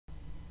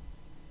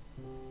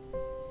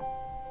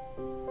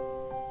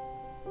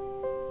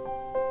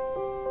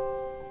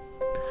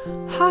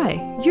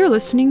Hi, you're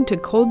listening to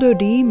Kol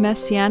Dodi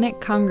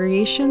Messianic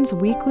Congregation's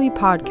weekly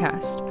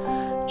podcast.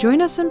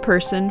 Join us in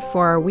person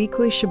for our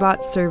weekly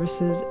Shabbat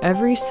services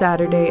every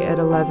Saturday at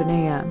 11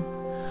 a.m.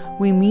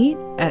 We meet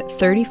at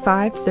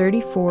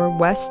 3534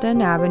 West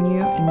End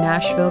Avenue in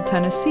Nashville,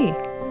 Tennessee.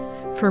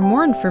 For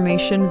more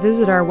information,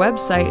 visit our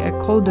website at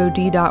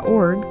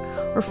koldodi.org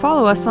or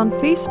follow us on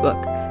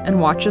Facebook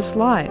and watch us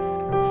live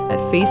at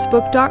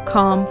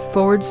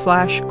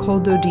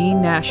facebook.com/Kol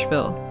Dodi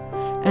Nashville.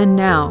 And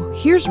now,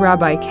 here's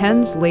Rabbi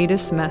Ken's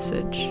latest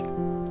message.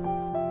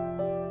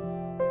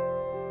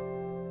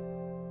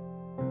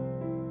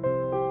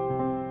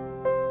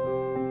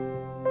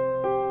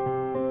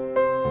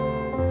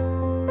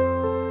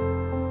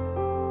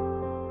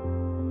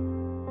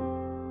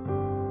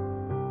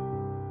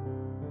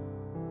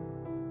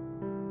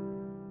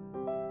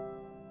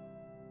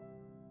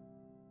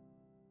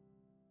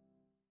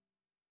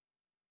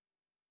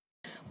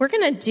 We're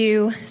going to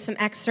do some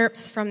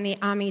excerpts from the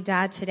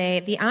Amidah today.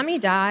 The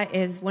Amidah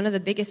is one of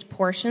the biggest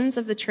portions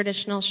of the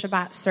traditional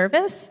Shabbat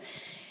service,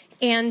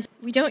 and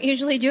we don't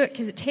usually do it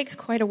because it takes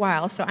quite a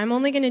while, so I'm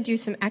only going to do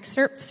some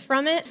excerpts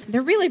from it.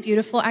 They're really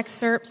beautiful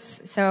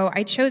excerpts, so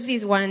I chose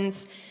these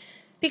ones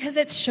because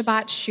it's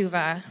Shabbat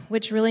Shuvah,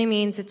 which really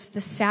means it's the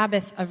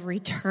Sabbath of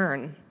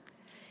return.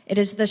 It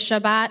is the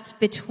Shabbat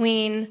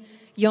between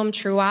Yom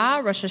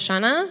Teruah, Rosh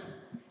Hashanah,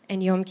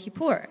 and Yom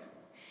Kippur.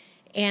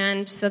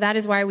 And so that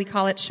is why we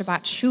call it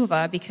Shabbat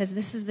Shuvah, because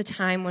this is the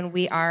time when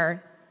we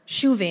are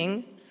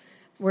shuving,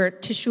 we're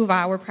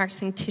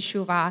practicing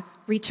teshuvah,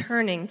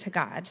 returning to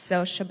God.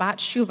 So Shabbat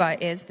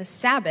Shuvah is the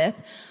Sabbath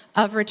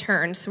of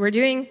return. So we're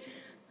doing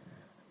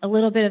a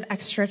little bit of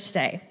extra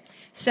today.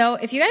 So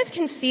if you guys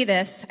can see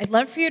this, I'd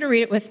love for you to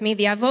read it with me.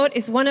 The Avot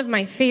is one of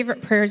my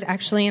favorite prayers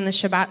actually in the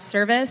Shabbat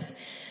service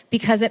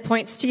because it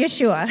points to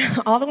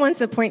Yeshua. All the ones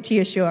that point to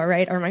Yeshua,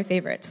 right, are my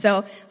favorite.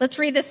 So let's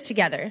read this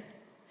together.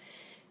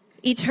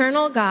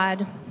 Eternal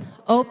God,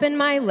 open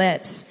my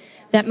lips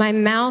that my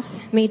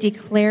mouth may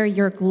declare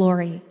your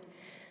glory.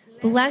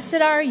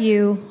 Blessed are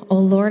you, O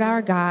Lord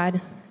our God,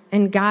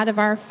 and God of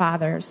our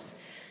fathers,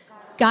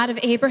 God of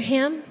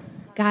Abraham,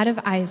 God of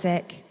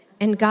Isaac,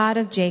 and God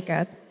of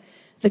Jacob,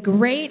 the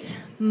great,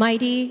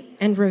 mighty,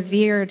 and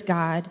revered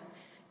God,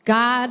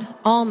 God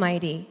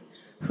Almighty,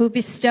 who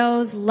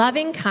bestows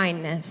loving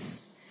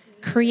kindness,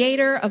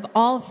 creator of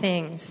all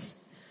things,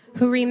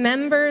 who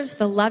remembers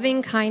the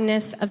loving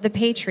kindness of the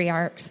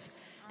patriarchs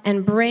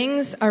and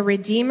brings a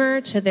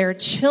redeemer to their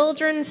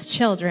children's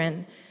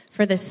children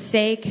for the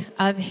sake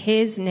of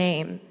his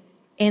name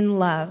in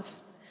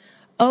love.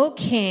 O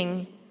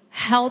King,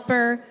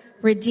 helper,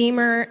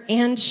 redeemer,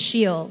 and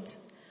shield,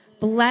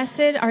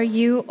 blessed are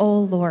you, O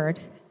Lord,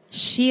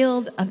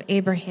 shield of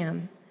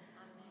Abraham.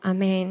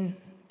 Amen.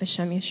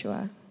 B'Shem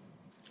Yeshua.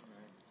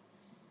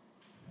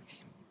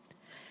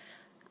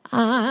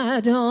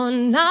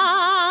 Adonai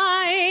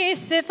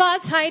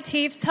sifatai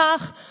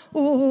tiftach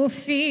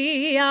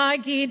ufi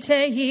agid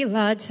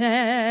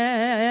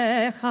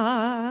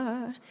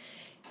tehilatecha.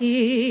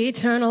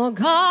 Eternal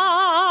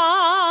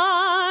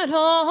God,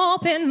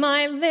 open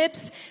my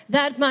lips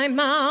that my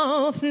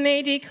mouth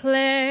may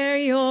declare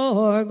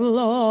your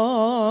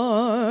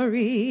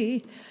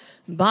glory.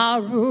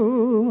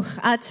 Baruch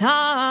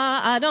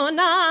atah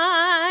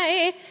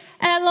Adonai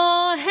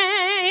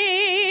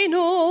Eloheinu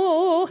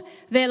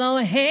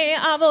Ve'Elohei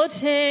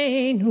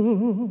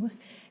Avotenu,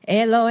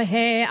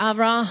 Elohei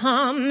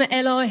Avraham,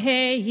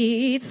 Elohei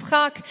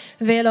Yitzchak,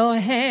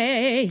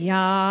 Ve'Elohei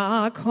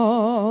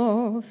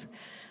Yaakov.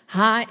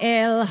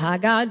 Ha'el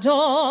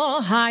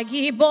Hagadol,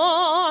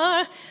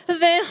 Hagibor,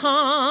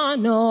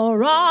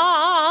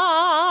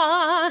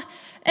 Ve'Hanorah,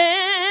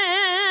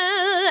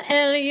 El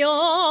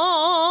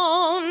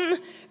Elyon,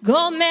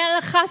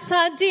 Gomel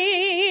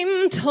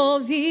Chasadim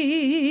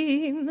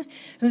Tovim,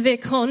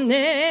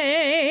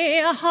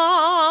 V'Konei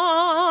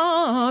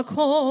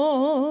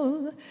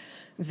HaKol,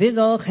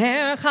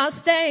 V'Zocher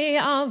Chastei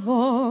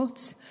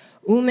Avot,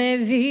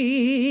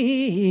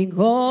 Umevi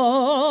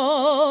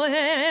Goel,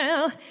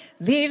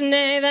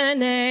 Livnei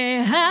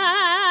V'Nehem,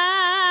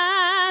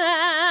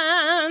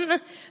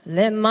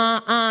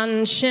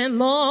 Lema'an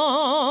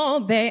Shemo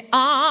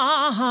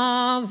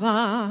Be'ahava,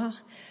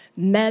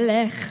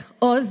 Melech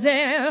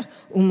Ozer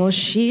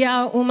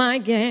Umoshia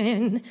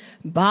Umagen,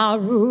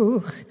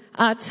 Baruch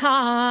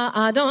Atah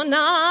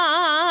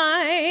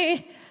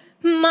Adonai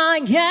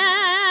Magen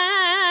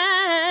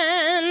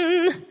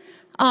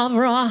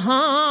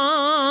Avraham.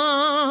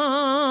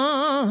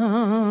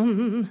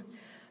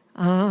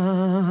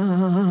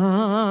 Amen.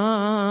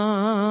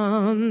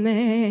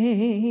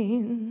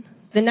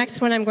 The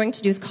next one I'm going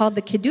to do is called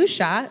the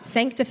Kedusha,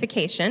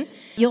 Sanctification.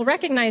 You'll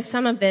recognize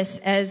some of this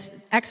as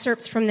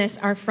excerpts from this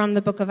are from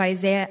the book of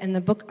Isaiah and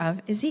the book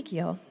of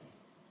Ezekiel.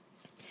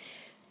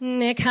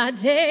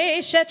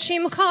 נקדש את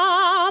שמך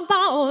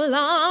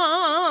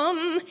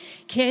בעולם,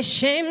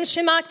 כשם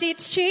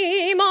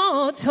שמקדישים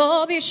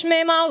אותו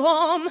בשמי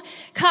מרום,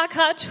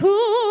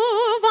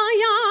 ככתוב על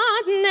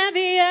יד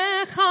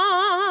נביאך,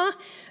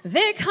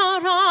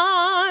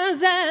 וקרא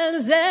זה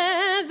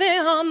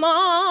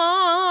ואמר,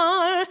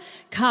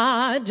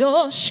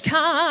 kadosh,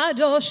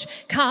 kadosh,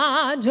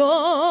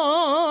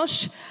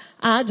 kadosh,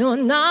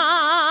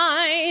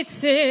 Adonai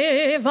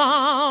Tzevaot,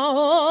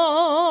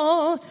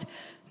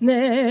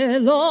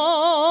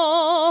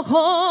 Meloch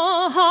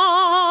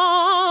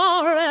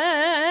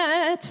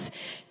haaretz,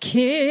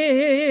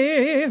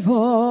 Kivodo,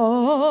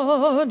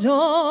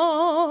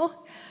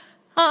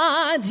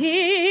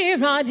 Adir,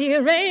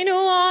 Adirenu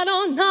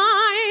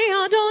Adonai,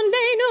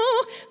 Adonenu,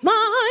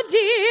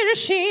 Madir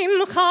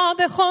Shimcha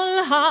bechol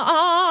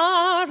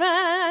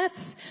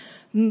haaretz,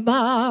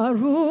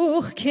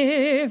 Baruch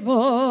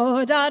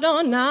Kivod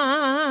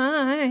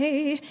Adonai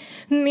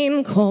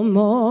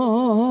Mimkomo.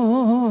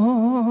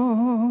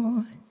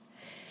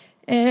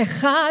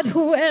 Echad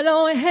hu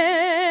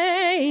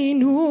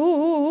Eloheinu,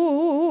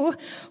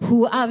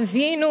 hu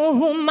Avinu,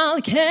 hu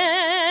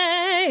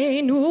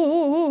Malkeinu,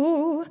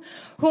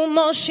 hu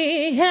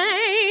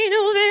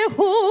Moshienu,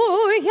 vehu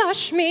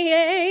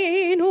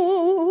Yashmienu,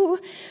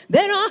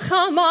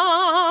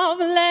 berachamav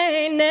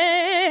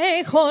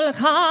leinei chol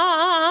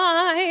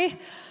chai.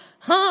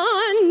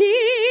 Ani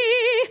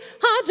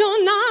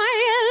Adonai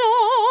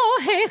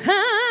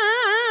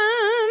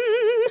Elohechem,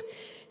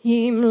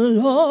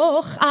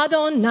 Yimloch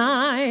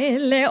Adonai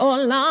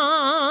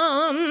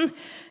leolam,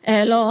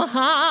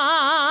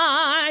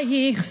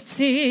 Elohayich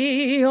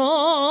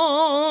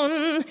Tzion,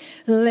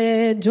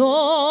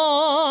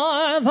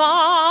 ledor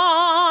vador.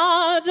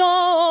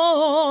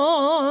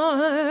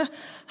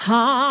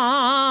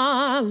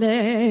 Hallelujah.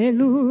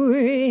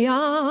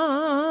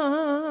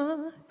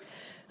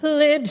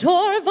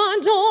 Ledor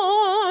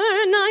vador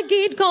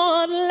nagid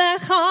God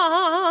lecha,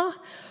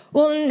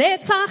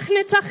 ulnetzach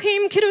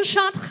netzachim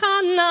kedushatcha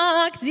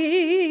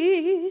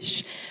nagdish,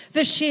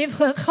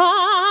 v'shivchecha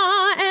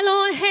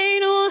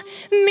Eloheinu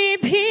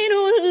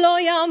mipinu lo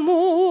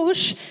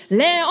yamush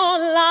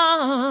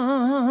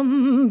leolam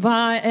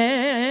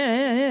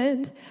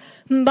va'ed.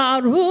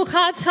 Baruch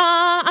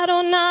atah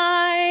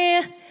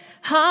Adonai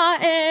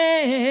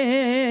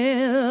Ha'el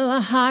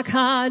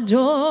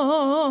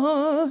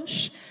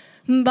HaKadosh,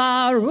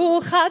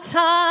 Baruch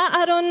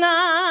atah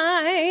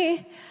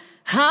Adonai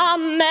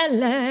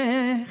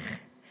HaMelech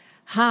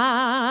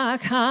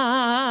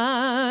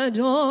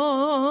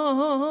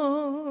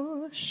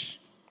HaKadosh.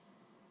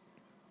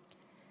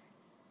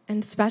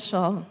 And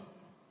special,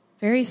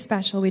 very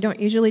special. We don't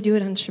usually do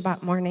it on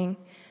Shabbat morning,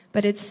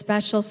 but it's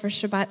special for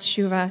Shabbat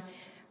Shuvah.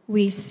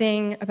 We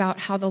sing about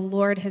how the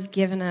Lord has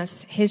given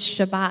us his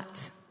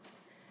Shabbat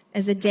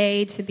as a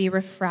day to be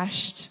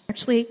refreshed.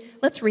 Actually,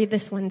 let's read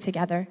this one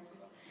together.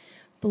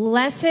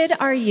 Blessed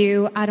are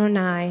you,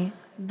 Adonai,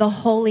 the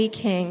Holy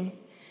King.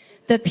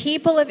 The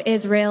people of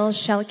Israel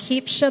shall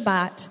keep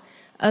Shabbat,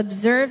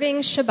 observing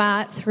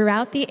Shabbat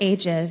throughout the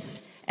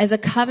ages as a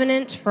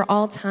covenant for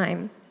all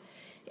time.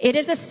 It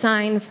is a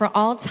sign for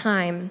all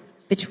time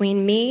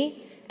between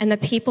me and the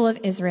people of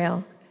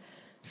Israel.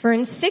 For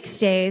in 6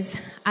 days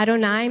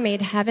Adonai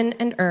made heaven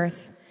and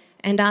earth,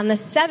 and on the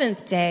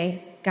seventh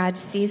day God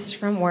ceased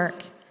from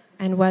work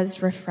and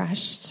was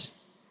refreshed.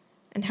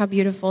 And how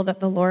beautiful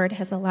that the Lord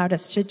has allowed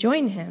us to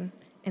join him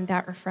in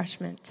that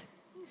refreshment.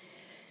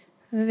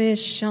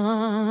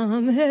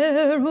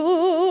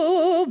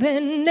 V'shamheru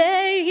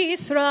b'nei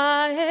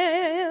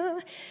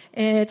Yisrael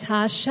et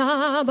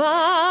HaShabbat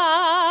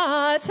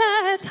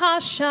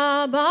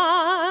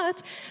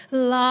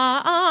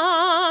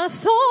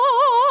la'asot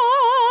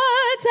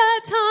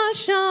et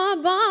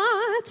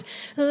HaShabbat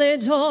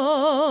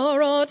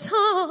lidorotam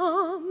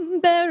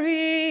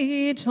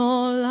berit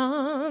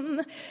olam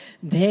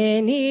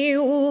beni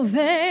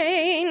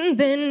uvein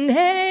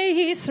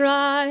b'nei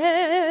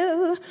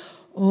Yisrael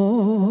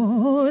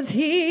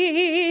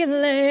oti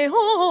leolam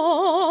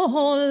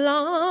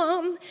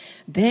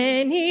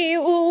beni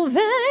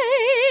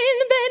uvein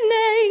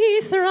b'nei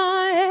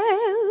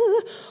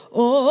Yisrael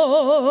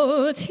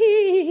oti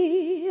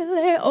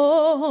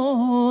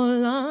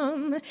leolam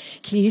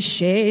ki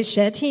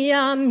sheshet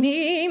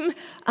yamim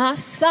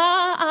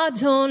asa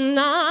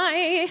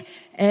Adonai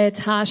et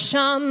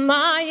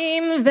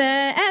hashamayim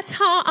ve'et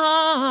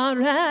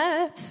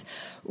haaretz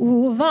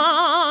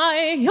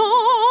uvayom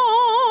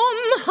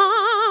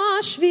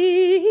hashvi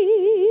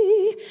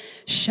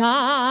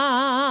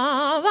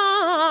shavat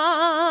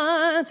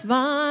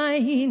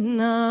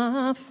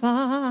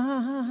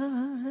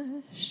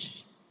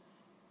vayinafash.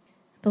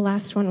 The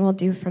last one we'll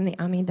do from the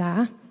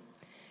Amidah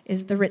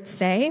is the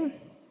Ritzeh.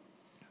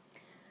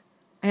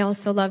 I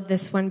also love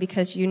this one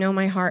because you know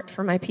my heart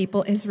for my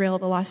people Israel,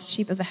 the lost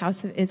sheep of the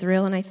house of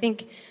Israel. And I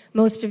think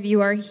most of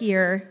you are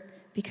here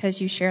because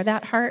you share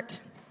that heart.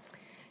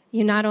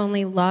 You not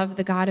only love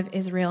the God of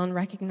Israel and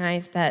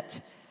recognize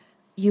that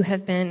you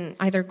have been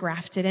either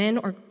grafted in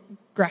or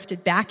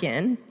grafted back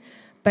in,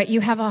 but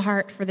you have a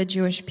heart for the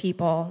Jewish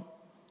people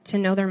to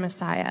know their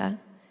Messiah.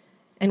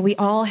 And we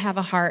all have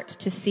a heart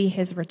to see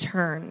his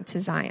return to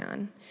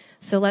Zion.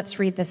 So let's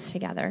read this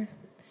together.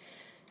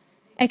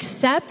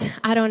 Accept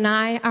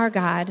Adonai our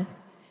God,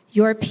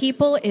 your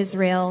people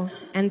Israel,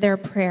 and their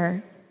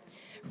prayer.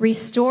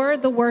 Restore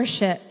the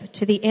worship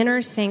to the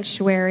inner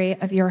sanctuary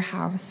of your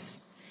house.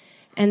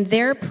 and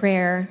their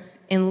prayer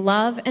in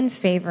love and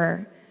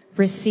favor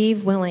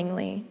receive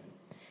willingly.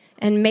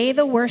 And may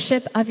the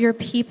worship of your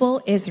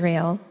people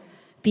Israel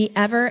be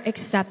ever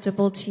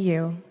acceptable to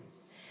you.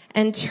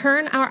 And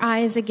turn our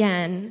eyes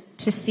again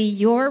to see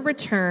your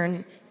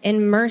return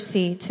in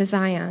mercy to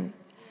Zion.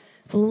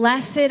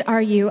 Blessed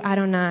are you,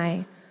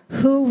 Adonai,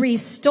 who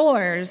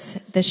restores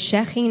the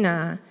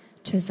Shekhinah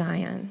to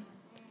Zion.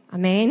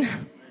 Amen.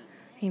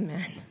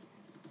 Amen.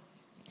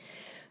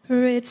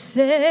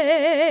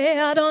 Ritzeh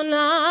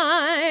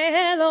Adonai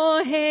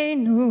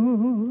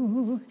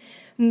Eloheinu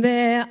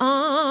be'amecha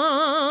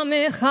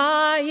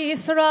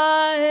Yisrael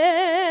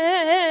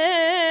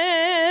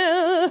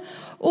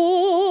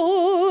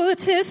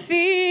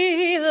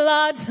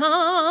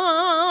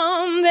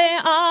u'tefilatam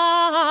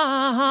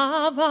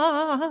be'ava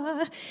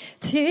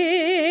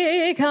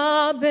tikabel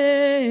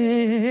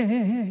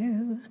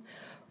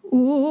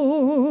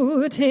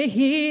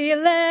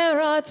u'tehile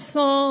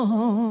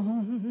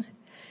ratzon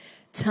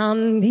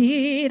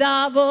Tamid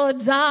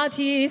avodat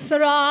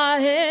Yisrael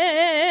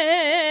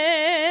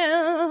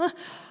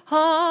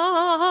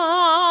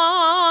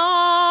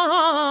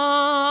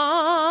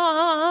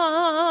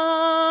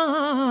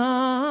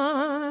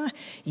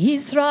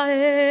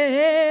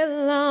Yisrael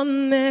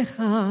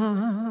amecha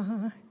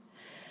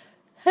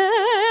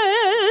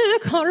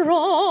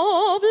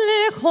karov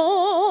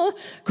lechol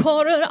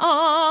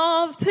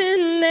korav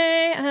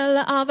pnei el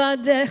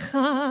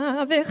avadecha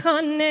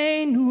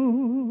v'chanenu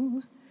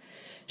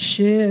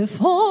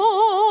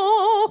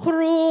Shefoch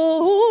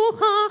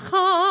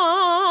ruchacha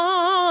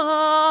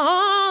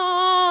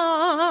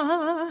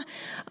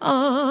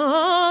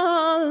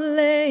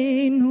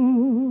aleinu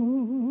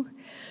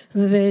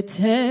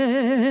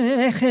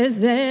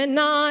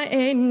v'techezena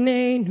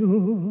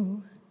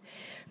einenu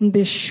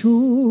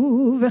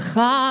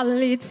b'shuvcha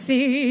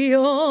l'Tzion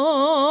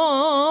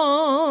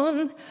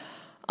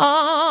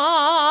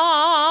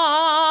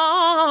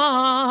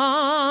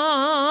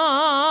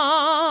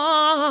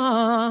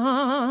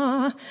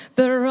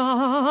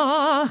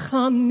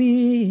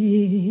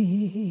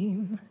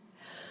Berachamim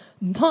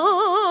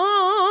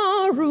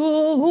Baruch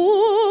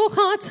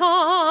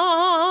atah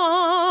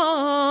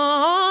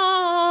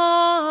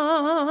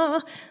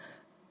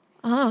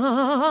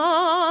Adonai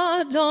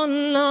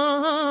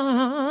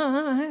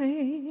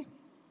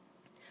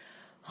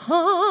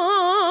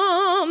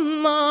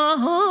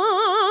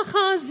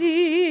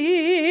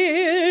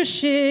Hamachazir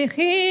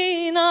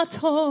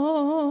Shechinato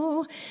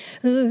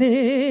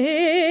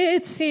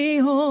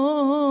Letzion,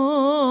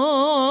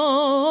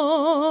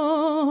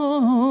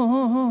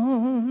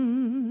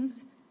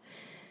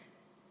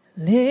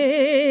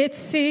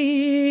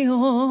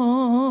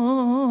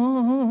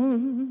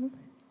 Letzion,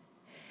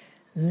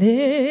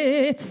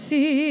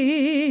 Letzion.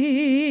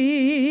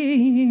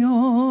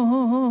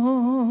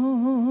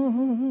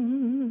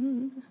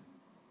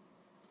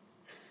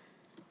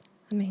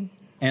 Amen.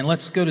 And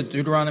let's go to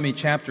Deuteronomy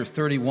chapter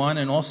 31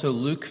 and also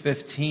Luke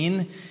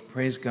 15.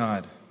 Praise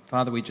God.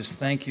 Father, we just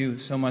thank you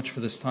so much for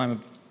this time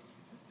of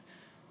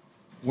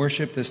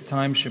worship, this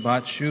time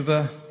Shabbat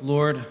Shuvah,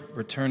 Lord,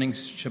 returning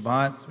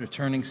Shabbat,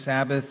 returning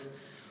Sabbath,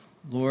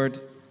 Lord,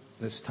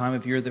 this time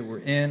of year that we're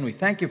in. We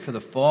thank you for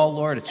the fall,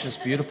 Lord. It's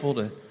just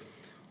beautiful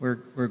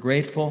we're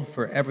grateful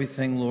for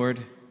everything,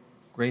 Lord,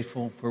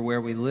 grateful for where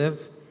we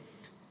live,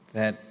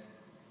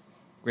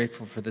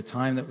 grateful for the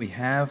time that we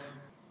have,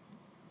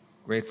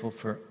 grateful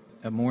for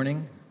a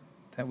morning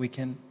that we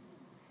can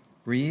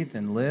breathe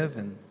and live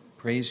and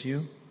praise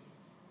you,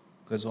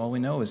 because all we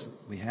know is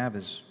we have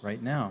is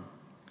right now.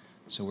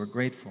 So we're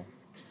grateful.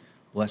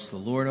 Bless the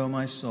Lord, O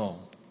my soul,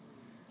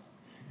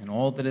 and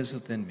all that is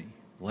within me.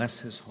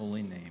 Bless his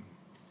holy name.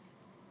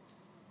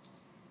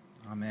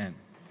 Amen.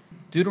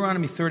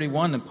 Deuteronomy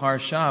 31, the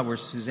parashah, where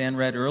Suzanne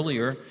read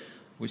earlier,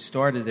 we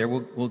started there.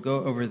 We'll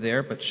go over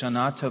there, but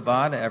Shana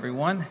Tova to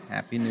everyone.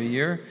 Happy New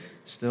Year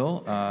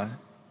still.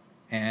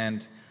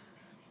 And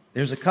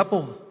there's a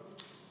couple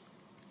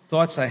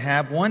thoughts I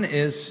have. One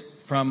is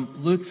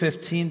from Luke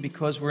 15,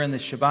 because we're in the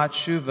Shabbat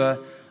Shuvah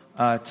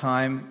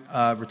time,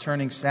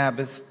 returning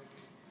Sabbath,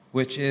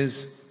 which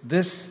is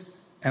this,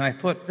 and I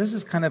thought this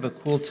is kind of a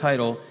cool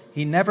title.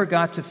 He never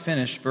got to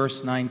finish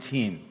verse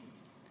 19.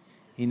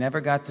 He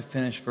never got to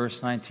finish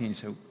verse 19.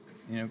 So,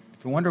 if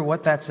you wonder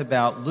what that's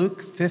about,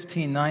 Luke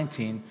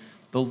 15:19,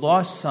 the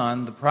lost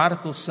son, the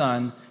prodigal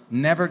son,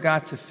 never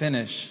got to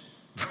finish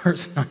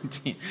verse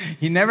 19.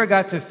 He never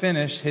got to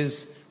finish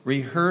his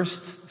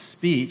rehearsed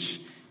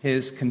speech,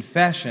 his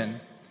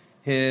confession,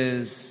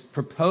 his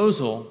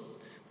proposal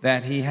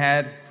that he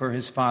had for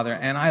his father.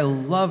 And I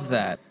love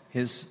that.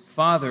 His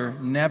father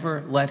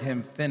never let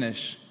him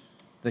finish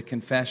the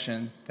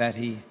confession that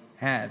he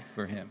had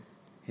for him,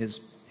 his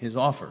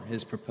offer,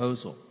 his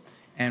proposal.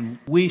 And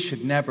we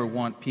should never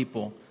want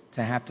people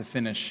to have to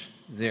finish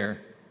their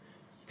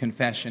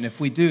confession. If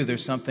we do,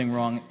 there's something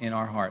wrong in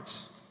our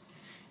hearts.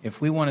 If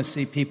we want to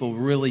see people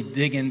really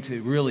dig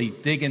into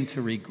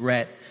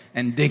regret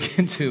and dig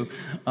into,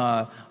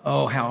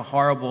 how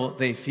horrible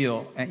they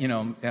feel, and,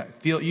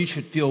 you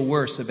should feel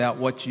worse about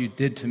what you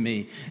did to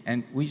me,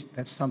 and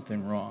that's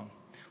something wrong.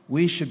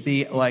 we should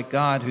be like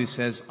God who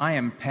says, I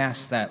am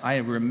past that. I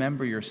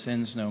remember your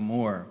sins no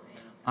more.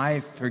 I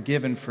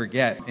forgive and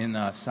forget. In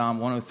Psalm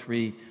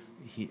 103,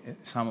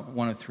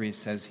 it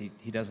says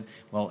he doesn't,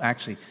 well,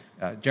 actually,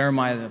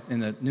 Jeremiah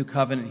in the New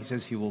Covenant, he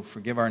says he will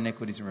forgive our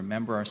iniquities and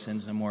remember our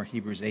sins no more.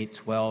 Hebrews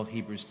 8:12,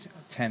 Hebrews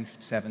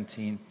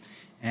 10:17,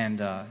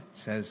 and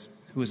says,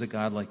 who is a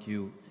God like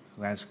you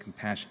who has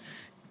compassion?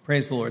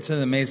 Praise the Lord. It's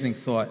an amazing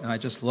thought, and I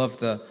just love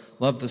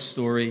the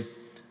story.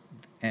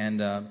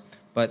 And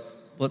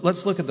but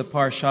let's look at the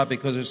parashah,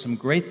 because there's some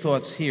great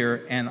thoughts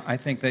here, and I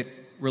think that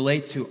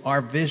relate to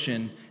our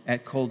vision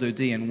at Kol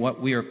Dodi and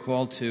what we are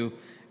called to,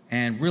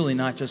 and really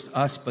not just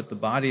us, but the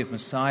body of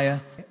Messiah,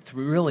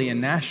 really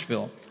in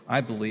Nashville,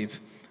 I believe.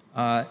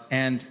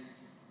 And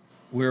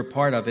we're a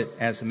part of it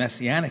as a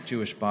Messianic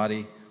Jewish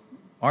body.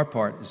 Our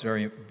part is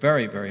very,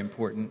 very, very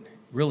important,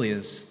 really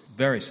is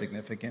very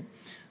significant.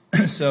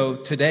 So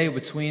today,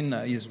 between,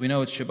 as we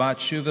know, it's Shabbat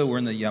Shuvah. We're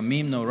in the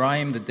Yamim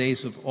Noraim, the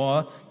days of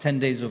awe, 10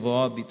 days of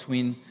awe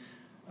between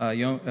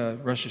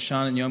Rosh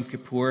Hashanah and Yom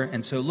Kippur.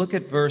 And so look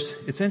at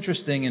it's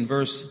interesting in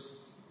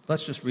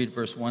let's just read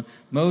verse 1.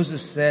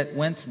 Moses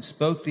went and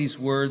spoke these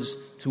words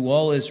to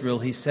all Israel.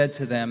 He said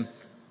to them,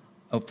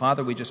 Oh,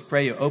 Father, we just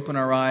pray you open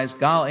our eyes.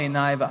 Gal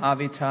einai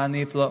va'avita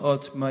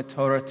niflaot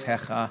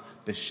matoratecha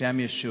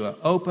b'shem Yeshua.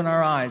 Open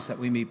our eyes that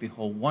we may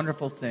behold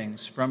wonderful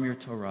things from your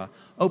Torah.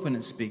 Open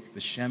and speak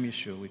b'shem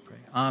Yeshua, we pray.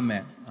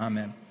 Amen.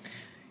 Amen.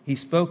 He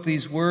spoke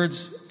these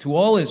words to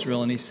all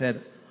Israel, and he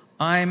said,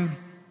 I'm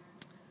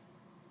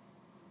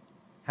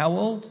how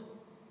old?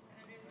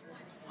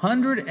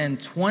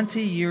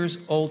 120 years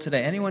old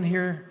today. Anyone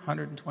here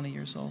 120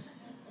 years old?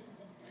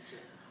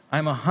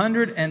 I'm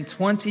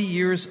 120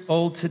 years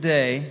old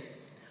today.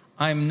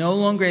 I'm no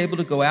longer able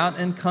to go out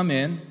and come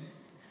in.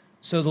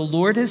 So the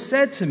Lord has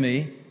said to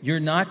me, you're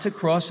not to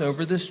cross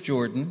over this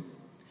Jordan.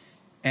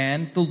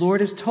 And the Lord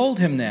has told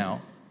him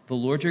now, the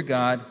Lord your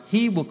God,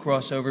 he will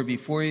cross over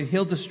before you.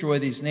 He'll destroy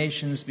these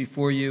nations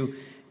before you.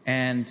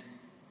 And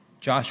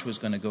Joshua's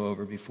going to go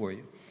over before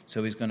you.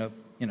 So he's going to,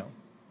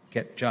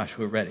 get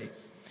Joshua ready.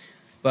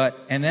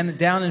 And then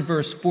down in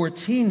verse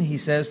 14, he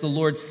says, the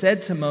Lord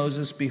said to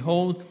Moses,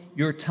 behold,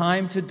 your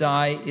time to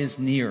die is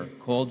near.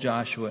 Call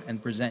Joshua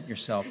and present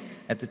yourself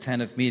at the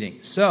tent of meeting.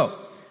 So,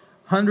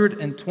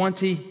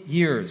 120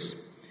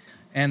 years.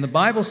 And the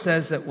Bible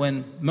says that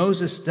when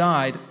Moses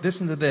died,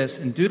 listen to this,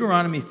 in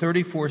Deuteronomy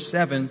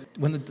 34:7,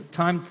 when the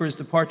time for his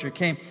departure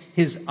came,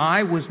 his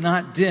eye was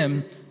not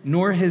dim,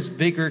 nor his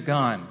vigor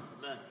gone.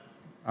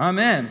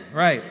 Amen.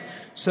 Right.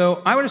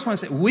 So I just want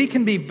to say, we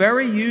can be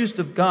very used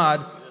of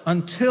God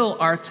until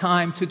our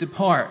time to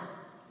depart.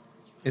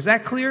 Is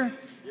that clear?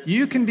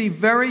 You can be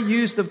very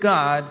used of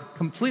God,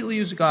 completely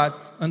used of God,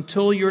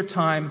 until your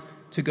time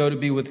to go to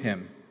be with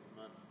him.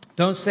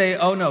 Don't say,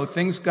 oh no,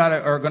 things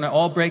are going to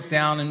all break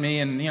down in me,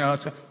 and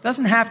it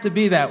doesn't have to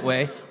be that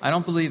way. I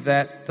don't believe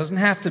that. It doesn't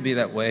have to be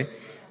that way.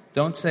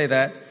 Don't say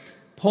that.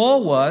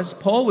 Paul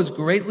was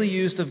greatly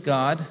used of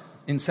God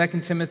in 2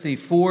 Timothy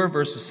 4,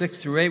 verses 6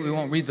 through 8. We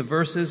won't read the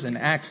verses. In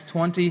Acts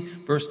 20,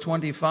 verse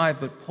 25.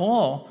 But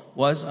Paul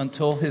was,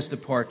 until his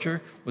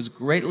departure, was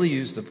greatly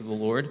used of the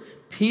Lord.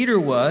 Peter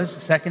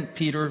was, 2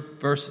 Peter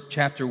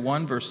chapter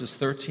 1, verses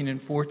 13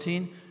 and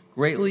 14,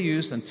 greatly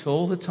used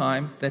until the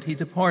time that he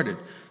departed.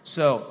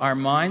 So our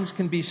minds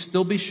can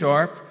still be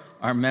sharp,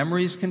 our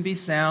memories can be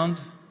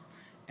sound,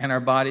 and our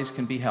bodies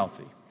can be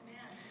healthy.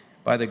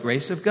 By the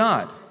grace of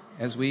God,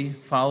 as we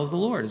follow the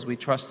Lord, as we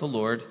trust the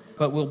Lord,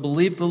 but we'll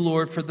believe the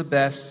Lord for the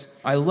best.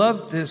 I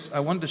love this.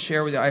 I wanted to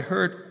share with you. I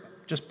heard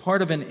just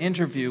part of an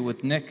interview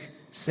with Nick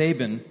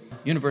Saban,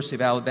 University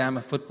of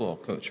Alabama football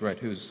coach, right,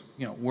 who's,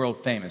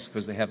 world famous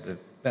because they have the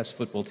best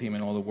football team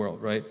in all the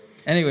world, right?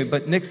 Anyway,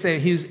 but Nick Saban,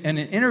 he's in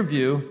an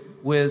interview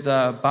with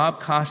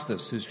Bob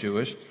Costas, who's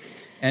Jewish,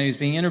 and he's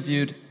being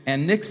interviewed,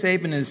 and Nick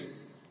Saban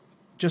is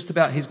he's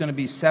going to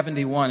be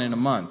 71 in a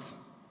month,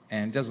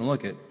 and he doesn't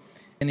look it.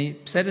 And he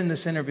said in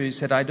this interview, he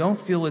said, I don't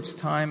feel it's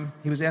time.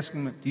 He was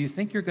asking him, do you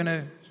think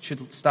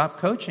should stop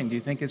coaching? Do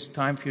you think it's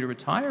time for you to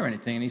retire or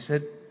anything? And he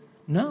said,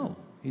 no.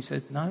 He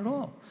said, not at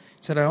all.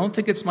 He said, I don't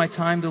think it's my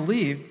time to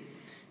leave. He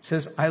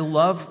says,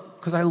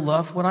 because I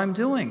love what I'm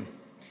doing.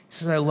 He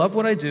says, I love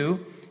what I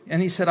do.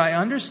 And he said, I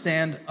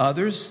understand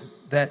others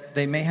that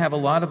they may have a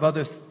lot of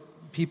other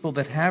people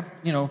that have,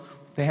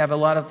 they have a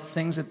lot of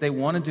things that they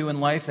want to do in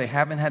life they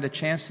haven't had a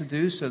chance to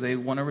do, so they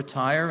want to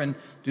retire and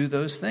do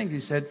those things. He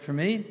said, for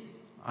me,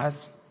 I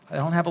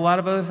don't have a lot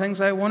of other things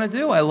I want to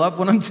do. I love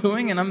what I'm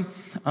doing, and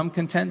I'm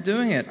content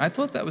doing it. I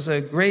thought that was a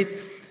great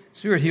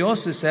spirit. He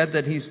also said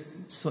that he's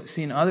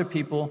seen other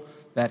people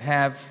that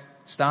have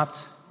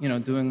stopped,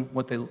 doing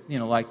what they,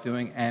 like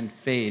doing, and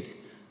fade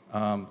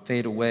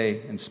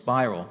away and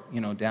spiral,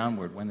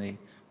 downward when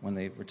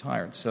they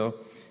retired. So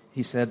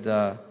he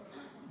said,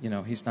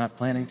 he's not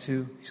planning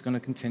to. He's going to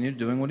continue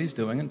doing what he's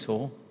doing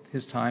until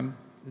his time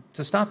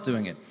to stop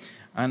doing it.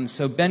 And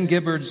so Ben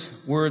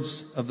Gibbard's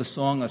words of the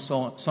song, a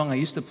song I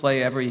used to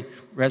play every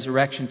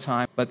resurrection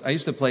time, but I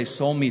used to play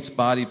Soul Meets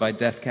Body by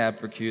Death Cab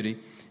for Cutie.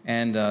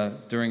 and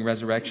during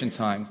resurrection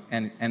time.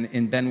 And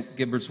in Ben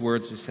Gibbert's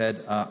words, he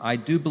said, I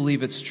do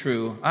believe it's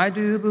true. I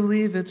do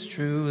believe it's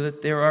true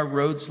that there are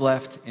roads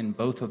left in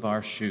both of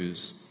our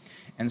shoes.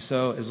 And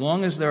so as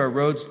long as there are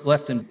roads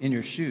left in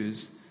your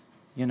shoes,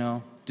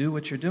 do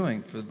what you're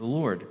doing for the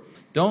Lord.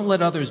 Don't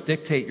let others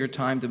dictate your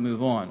time to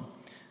move on.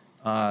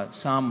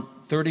 Psalm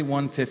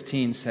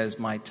 31:15 says,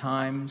 my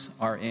times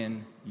are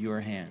in your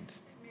hand.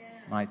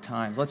 My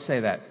times. Let's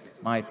say that.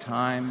 My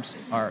times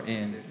are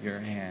in your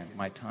hand.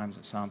 My times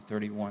at Psalm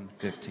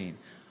 31:15.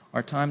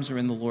 Our times are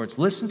in the Lord's.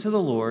 Listen to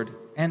the Lord,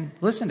 and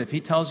listen, if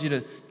he tells you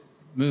to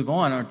move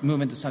on or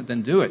move into something,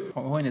 then do it.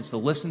 The point is to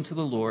listen to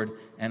the Lord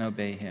and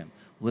obey him.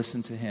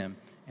 Listen to him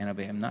and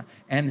obey him.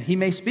 And he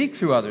may speak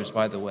through others,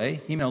 by the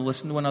way. He may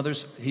listen to when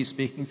he's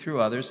speaking through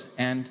others,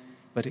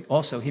 but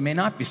he may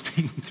not be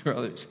speaking through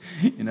others,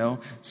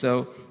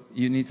 So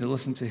you need to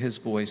listen to his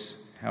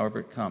voice, however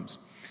it comes.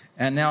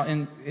 And now,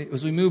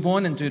 as we move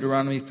on in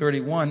Deuteronomy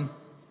 31,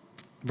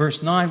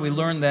 verse 9, we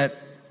learn that,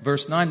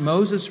 verse 9,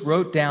 Moses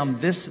wrote down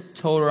this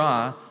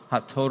Torah,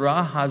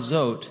 HaTorah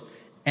Hazot,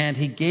 and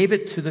he gave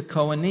it to the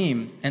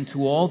Kohanim and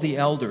to all the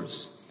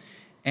elders.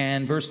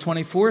 And verse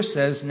 24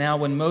 says, now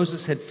when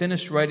Moses had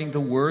finished writing the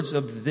words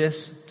of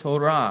this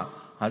Torah,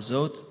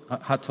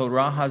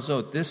 HaTorah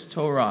Hazot, this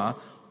Torah,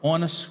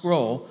 on a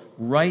scroll,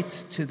 right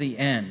to the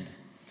end.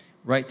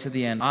 Right to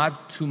the end. Ad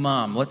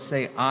Tumam. Let's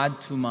say Ad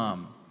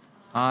Tumam.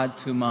 Ad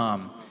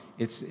Tumam.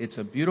 It's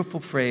a beautiful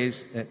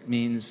phrase that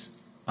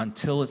means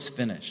until it's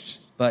finished.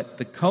 But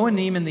the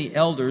Kohanim and the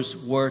elders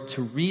were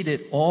to read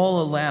it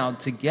all aloud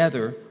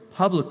together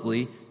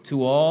publicly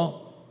to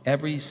all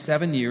every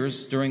 7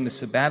 years during the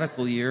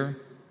sabbatical year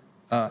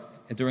on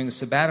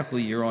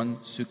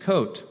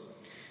Sukkot.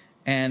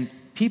 And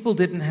people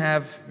didn't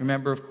have,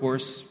 remember, of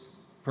course,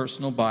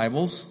 personal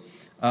Bibles,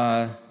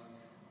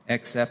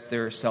 except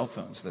their cell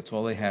phones. That's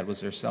all they had was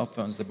their cell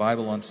phones, the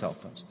Bible on cell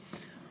phones.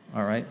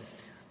 All right?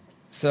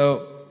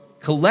 So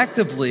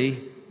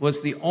collectively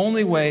was the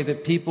only way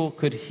that people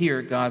could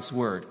hear God's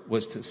word,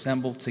 was to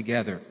assemble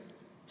together,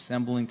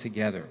 assembling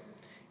together.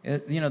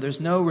 There's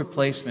no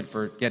replacement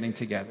for getting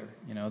together.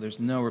 There's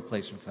no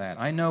replacement for that.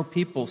 I know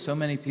so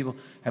many people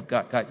have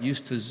got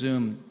used to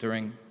Zoom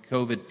during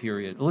COVID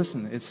period.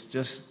 Listen, it's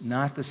just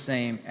not the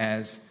same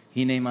as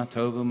Hine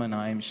matovu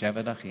manayim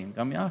shevet achim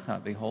gam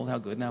yachad. Behold how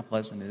good and how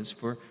pleasant it is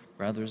for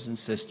brothers and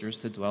sisters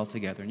to dwell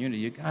together in unity.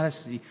 You got to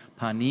see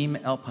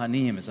panim el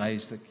panim, as I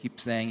used to keep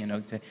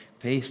saying,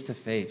 face to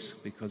face,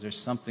 because there's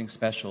something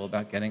special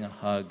about getting a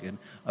hug and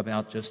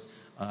about just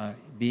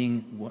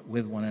being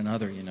with one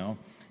another,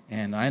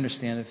 And I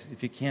understand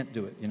if you can't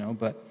do it,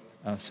 but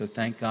so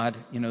thank God,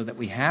 that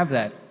we have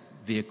that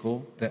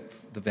vehicle,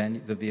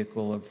 the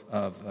vehicle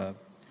of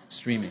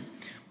streaming.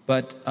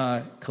 But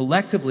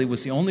collectively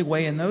was the only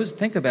way in those,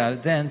 think about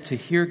it then, to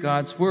hear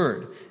God's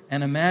word.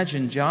 And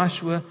imagine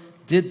Joshua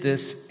did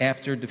this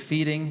after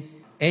defeating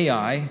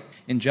Ai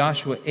in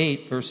Joshua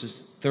 8,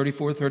 verses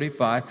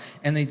 34-35.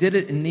 And they did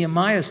it in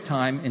Nehemiah's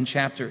time in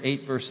chapter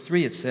 8, verse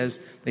 3. It says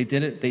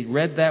they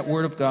read that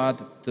word of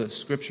God, the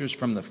scriptures,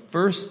 from the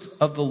first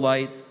of the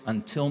light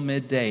until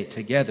midday.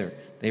 Together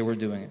they were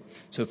doing it.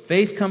 So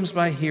faith comes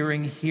by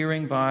hearing,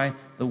 hearing by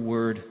the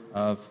word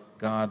of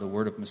God, the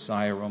word of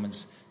Messiah,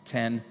 Romans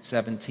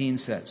 10:17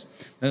 says.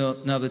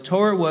 Now the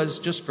Torah was,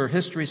 just for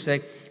history's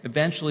sake,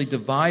 eventually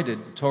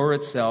divided. The Torah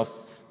itself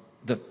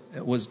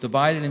was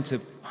divided into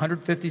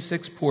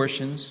 156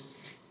 portions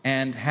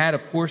and had a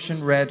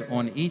portion read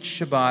on each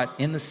Shabbat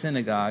in the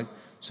synagogue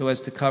so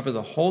as to cover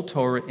the whole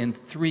Torah in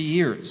 3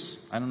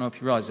 years. I don't know if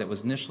you realize that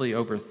was initially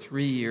over a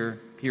 3-year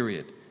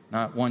period,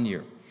 not 1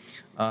 year.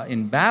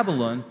 In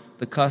Babylon,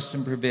 the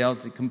custom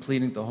prevailed to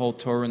completing the whole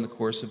Torah in the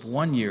course of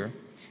 1 year,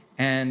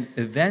 and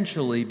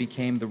eventually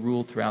became the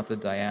rule throughout the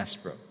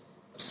diaspora.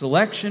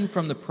 Selection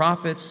from the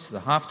prophets, the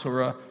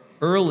Haftorah,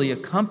 early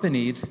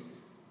accompanied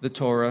the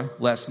Torah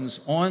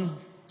lessons on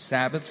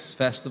Sabbaths,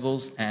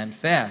 festivals, and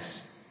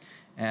fasts.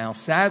 Now,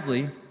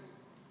 sadly,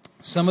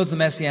 some of the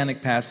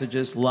Messianic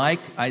passages,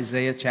 like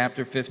Isaiah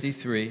chapter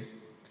 53,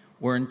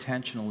 were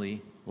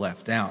intentionally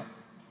left out.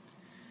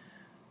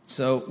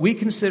 So we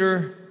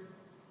consider,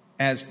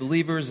 as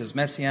believers, as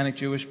Messianic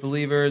Jewish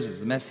believers, as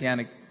the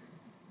Messianic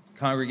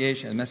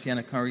congregation,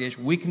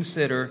 we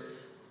consider,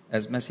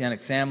 as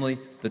Messianic family,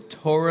 the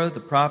Torah, the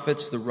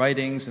prophets, the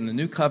writings, and the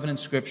New Covenant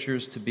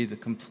scriptures to be the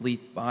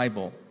complete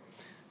Bible,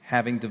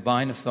 having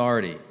divine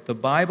authority. The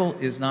Bible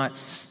is not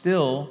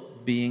still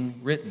being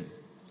written,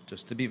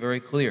 just to be very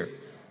clear.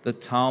 The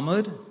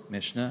Talmud,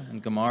 Mishnah,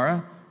 and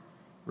Gemara,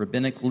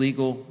 rabbinic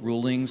legal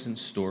rulings and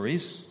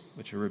stories,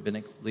 which are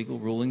rabbinic legal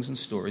rulings and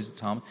stories, the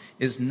Talmud,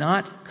 is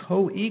not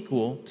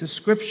co-equal to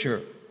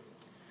Scripture.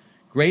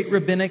 Great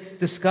rabbinic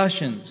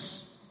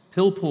discussions,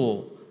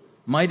 Pilpul,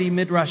 mighty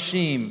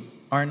midrashim,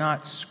 are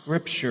not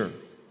Scripture.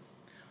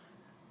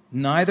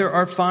 Neither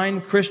are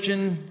fine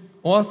Christian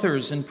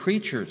authors and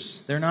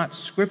preachers. They're not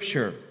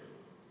Scripture.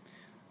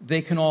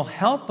 They can all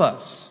help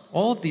us.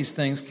 All of these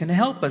things can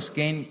help us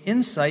gain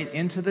insight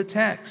into the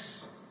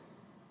text.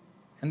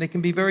 And they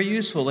can be very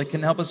useful. They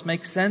can help us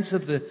make sense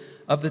of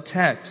of the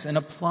text and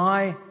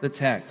apply the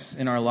text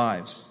in our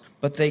lives.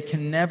 But they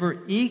can never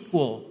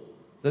equal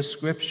the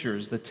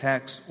scriptures, the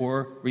text,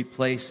 or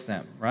replace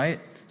them, right?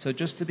 So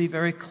just to be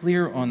very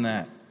clear on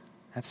that,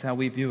 that's how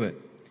we view it.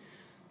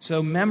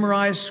 So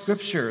memorize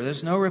scripture.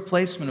 There's no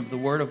replacement of the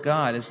Word of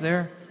God, is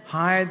there?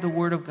 Hide the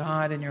Word of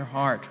God in your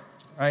heart,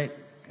 right?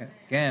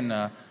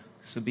 Again,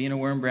 Sabina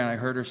Wurmbrand, I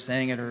heard her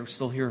saying it, or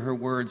still hear her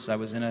words. I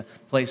was in a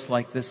place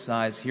like this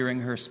size, hearing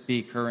her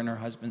speak, her and her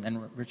husband,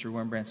 and Richard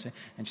Wurmbrand say,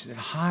 and she said,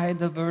 hide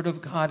the Word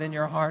of God in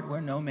your heart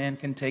where no man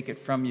can take it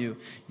from you,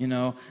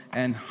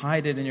 and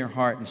hide it in your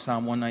heart in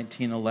Psalm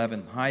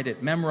 119:11. Hide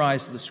it.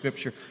 Memorize the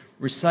scripture.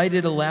 Recite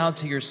it aloud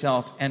to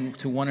yourself and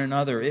to one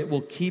another. It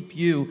will keep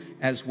you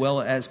as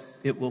well as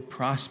it will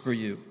prosper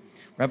you.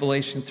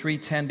 Revelation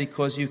 3:10,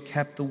 because you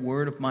kept the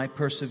word of my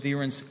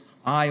perseverance,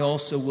 I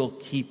also will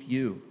keep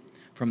you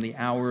from the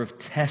hour of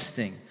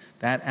testing,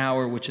 that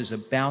hour which is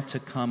about to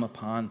come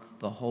upon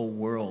the whole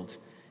world.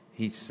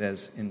 He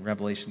says in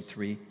Revelation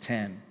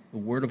 3:10, the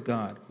word of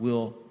God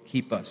will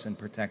keep us and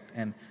protect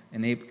and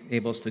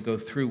enable us to go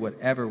through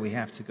whatever we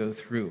have to go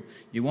through.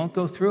 You won't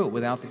go through it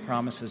without the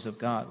promises of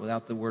God,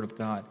 without the word of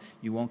God.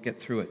 You won't get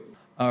through it.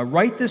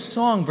 Write this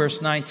song,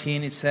 verse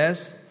 19, it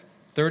says,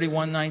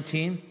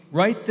 31:19.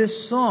 Write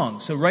this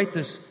song. So write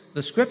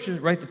the scripture,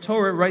 write the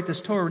Torah, write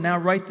this Torah. Now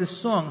write this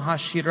song,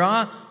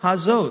 Hashirah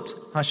Hazot.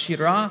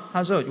 Hashirah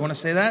Hazot. You want to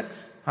say that?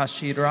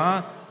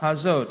 Hashirah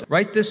Hazot.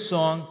 Write this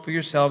song for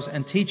yourselves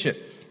and teach it.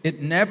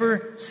 It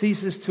never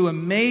ceases to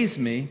amaze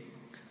me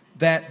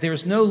that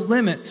there's no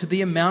limit to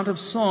the amount of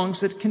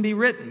songs that can be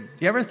written.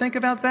 Do you ever think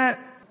about that?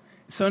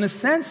 So in a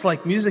sense,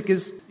 like music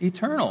is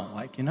eternal,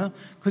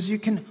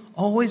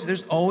 because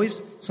there's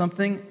always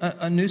something,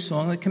 a new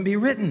song that can be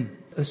written.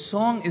 A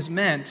song is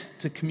meant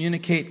to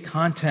communicate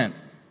content.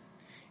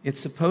 It's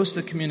supposed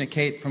to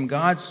communicate from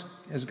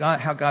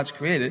how God's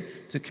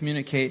created, to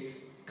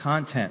communicate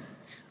content.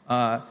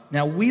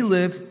 Now we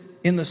live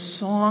in the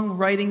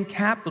songwriting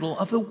capital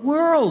of the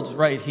world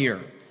right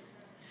here.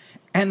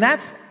 And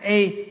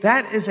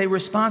that is a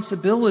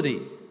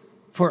responsibility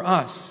for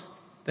us,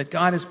 that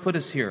God has put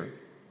us here.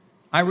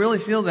 I really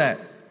feel that.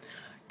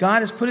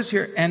 God has put us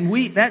here, and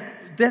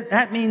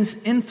that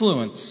means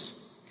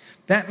influence.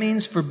 That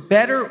means for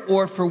better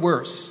or for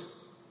worse.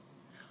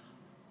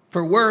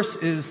 For worse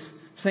is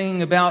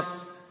singing about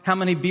how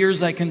many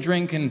beers I can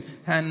drink and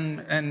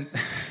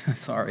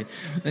sorry,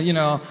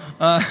 all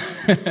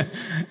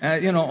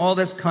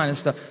this kind of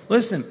stuff.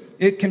 Listen,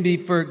 it can be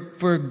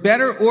for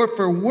better or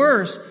for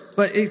worse,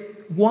 but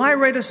why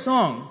write a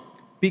song?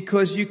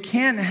 Because you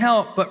can't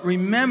help but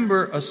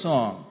remember a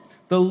song.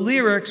 The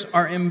lyrics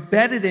are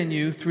embedded in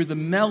you through the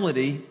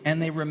melody,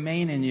 and they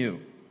remain in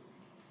you.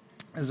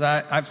 As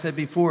I've said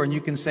before, and you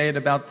can say it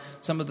about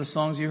some of the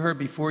songs you heard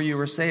before you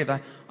were saved.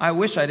 I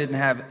wish I didn't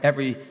have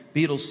every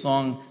Beatles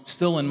song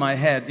still in my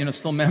head,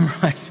 still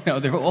memorized.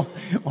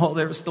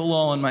 They're still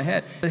all in my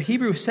head. The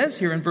Hebrew says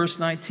here in verse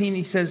 19,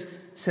 he says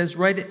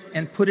write it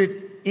and put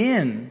it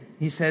in.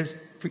 He says,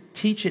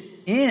 teach it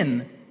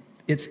in.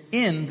 It's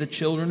in the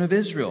children of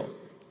Israel,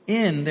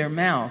 in their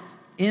mouth,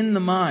 in the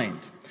mind.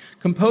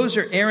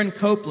 Composer Aaron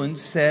Copland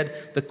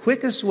said, the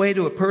quickest way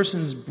to a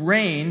person's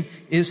brain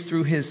is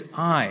through his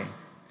eye.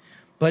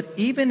 But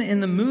even in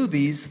the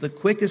movies, the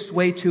quickest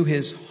way to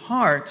his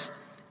heart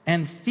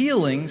and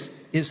feelings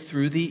is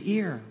through the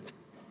ear.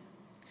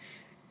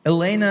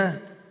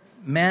 Elena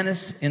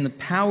Manis in The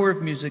Power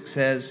of Music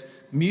says,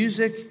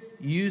 music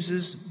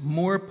uses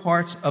more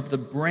parts of the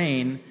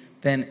brain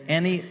than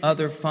any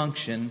other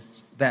function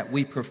that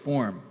we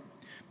perform.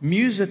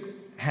 Music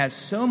has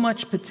so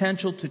much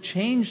potential to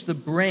change the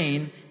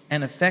brain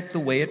and affect the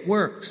way it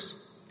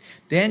works.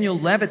 Daniel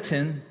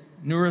Levitin,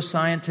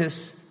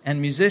 neuroscientist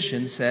and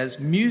musician, says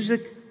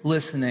music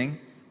listening,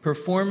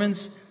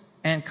 performance,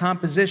 and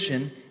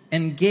composition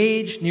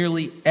engage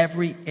nearly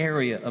every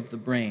area of the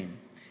brain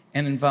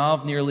and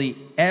involve nearly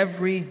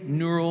every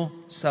neural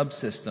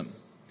subsystem.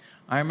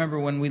 I remember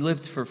when we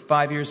lived for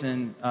 5 years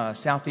in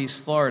Southeast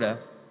Florida,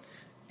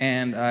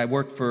 and I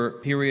worked for a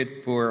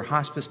period for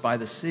Hospice by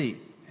the Sea,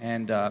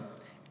 and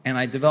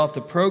I developed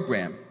a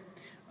program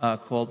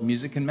called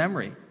Music and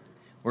Memory,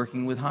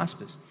 working with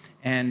hospice.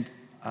 And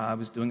I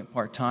was doing it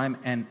part-time,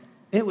 and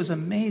it was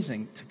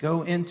amazing to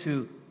go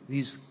into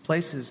these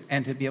places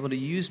and to be able to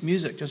use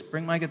music. Just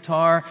bring my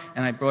guitar,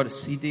 and I brought a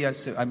CD. I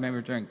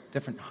remember during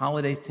different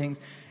holiday things,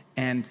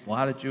 and a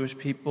lot of Jewish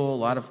people, a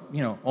lot of,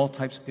 all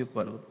types of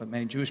people, but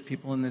many Jewish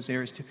people in those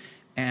areas too.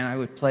 And I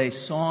would play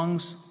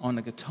songs on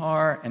the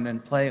guitar and then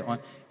play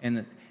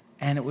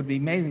and it would be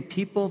amazing.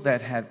 People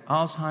that had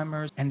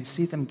Alzheimer's, and to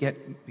see them get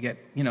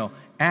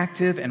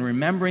active and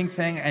remembering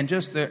things, and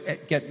just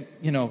get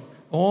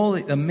all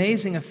the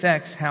amazing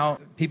effects, how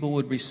people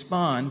would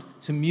respond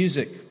to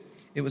music.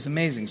 It was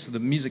amazing. So the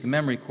music and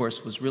memory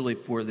course was really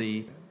for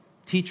the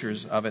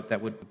teachers of it,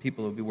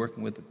 people would be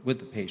working with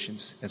the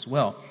patients as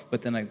well.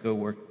 But then I'd go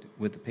work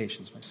with the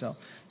patients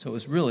myself. So it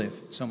was really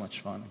so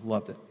much fun.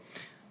 Loved it.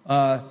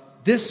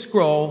 This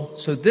scroll,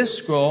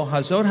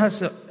 Hazot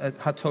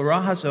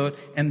HaTorah Hazot,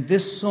 and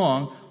this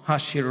song,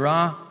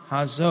 Hashirah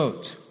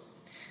hazot.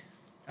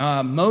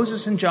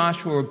 Moses and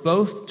Joshua were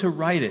both to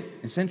write it.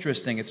 It's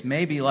interesting. It's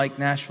maybe like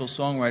Nashville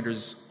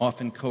songwriters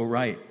often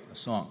co-write a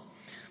song.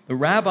 The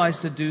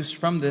rabbis deduced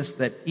from this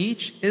that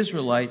each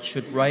Israelite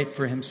should write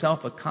for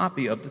himself a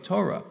copy of the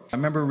Torah. I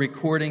remember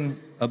recording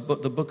the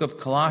book of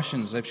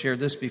Colossians. I've shared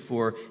this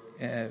before.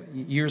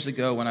 Years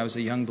ago, when I was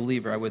a young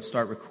believer, I would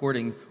start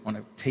recording on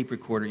a tape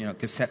recorder,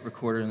 cassette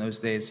recorder in those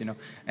days,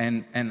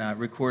 and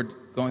record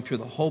going through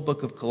the whole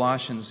book of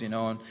Colossians,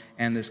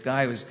 and this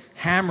guy was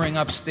hammering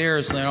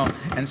upstairs,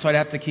 and so I'd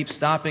have to keep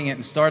stopping it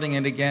and starting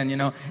it again,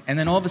 and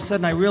then all of a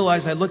sudden I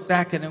realized, I looked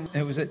back and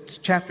it was at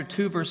chapter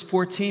 2, verse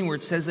 14, where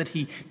it says that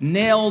he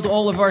nailed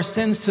all of our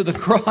sins to the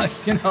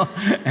cross, and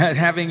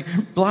having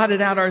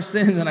blotted out our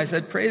sins, and I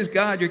said, praise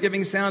God, you're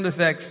giving sound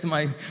effects to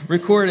my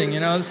recording,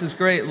 this is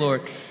great,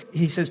 Lord.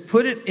 He says,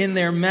 put it in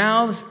their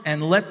mouths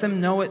and let them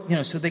know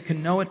it, so they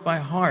can know it by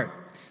heart.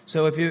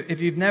 So if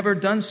you've never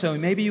done so,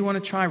 maybe you want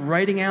to try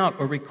writing out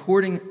or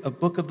recording a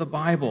book of the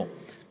Bible,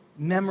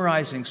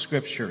 memorizing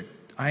Scripture.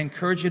 I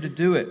encourage you to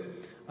do it.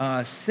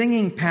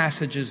 Singing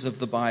passages of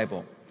the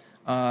Bible.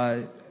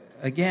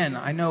 Again,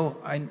 I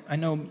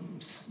know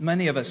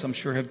many of us, I'm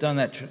sure, have done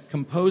that.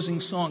 Composing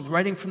songs,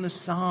 writing from the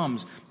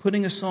Psalms,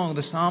 putting a song.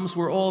 The Psalms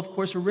were all, of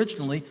course,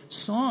 originally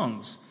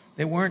songs.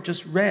 They weren't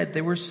just read,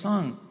 they were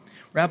sung.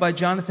 Rabbi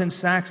Jonathan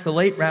Sacks, the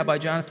late Rabbi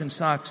Jonathan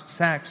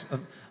Sacks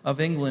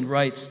of England,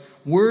 writes,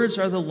 words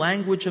are the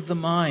language of the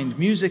mind.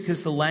 Music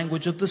is the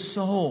language of the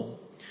soul.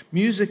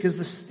 Music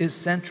is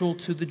central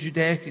to the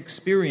Judaic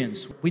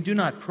experience. We do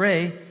not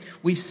pray.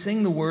 We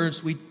sing the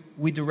words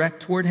we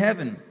direct toward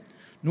heaven.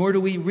 Nor do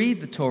we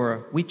read the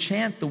Torah. We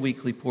chant the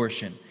weekly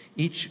portion,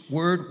 each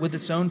word with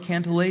its own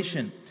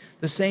cantillation.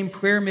 The same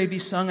prayer may be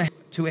sung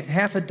to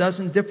half a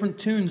dozen different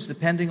tunes,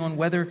 depending on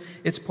whether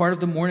it's part of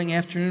the morning,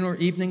 afternoon, or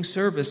evening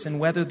service, and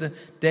whether the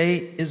day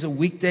is a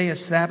weekday, a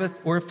Sabbath,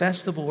 or a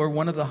festival, or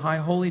one of the high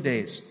holy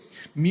days.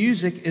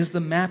 Music is the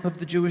map of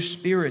the Jewish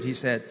spirit, he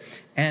said,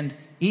 and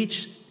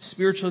each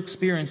spiritual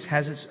experience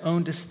has its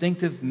own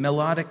distinctive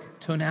melodic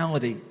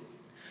tonality.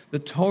 The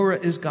Torah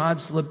is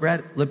God's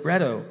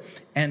libretto,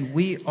 and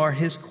we are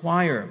his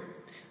choir,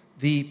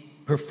 the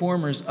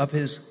performers of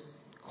his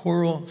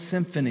choral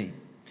symphony.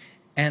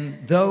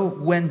 And though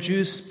when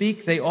Jews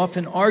speak, they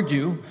often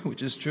argue,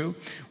 which is true,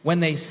 when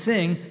they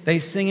sing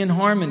in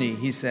harmony,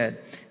 he said,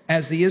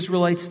 as the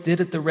Israelites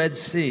did at the Red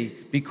Sea,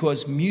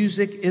 because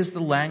music is the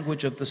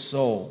language of the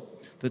soul.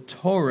 The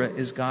Torah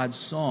is God's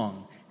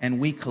song, and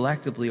we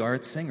collectively are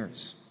its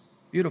singers.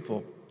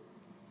 Beautiful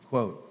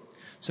quote.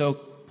 So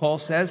Paul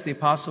says, the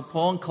Apostle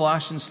Paul in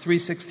Colossians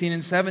 3:16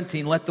 and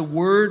 17, let the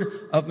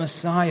word of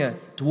Messiah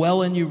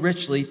dwell in you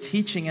richly,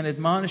 teaching and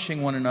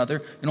admonishing one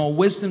another in all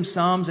wisdom,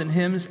 psalms, and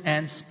hymns,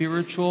 and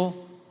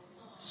spiritual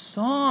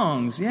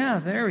songs.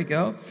 Yeah, there we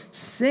go.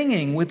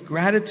 Singing with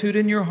gratitude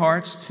in your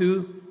hearts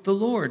to the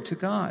Lord, to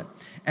God.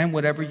 And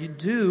whatever you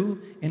do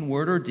in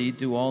word or deed,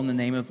 do all in the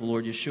name of the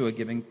Lord Yeshua,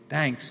 giving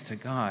thanks to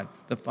God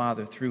the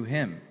Father through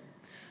him.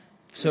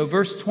 So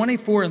verse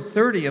 24 and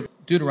 30 of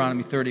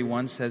Deuteronomy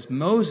 31 says,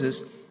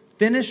 Moses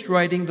finished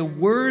writing the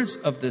words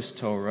of this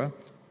Torah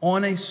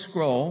on a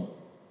scroll,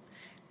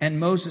 and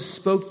Moses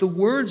spoke the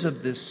words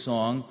of this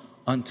song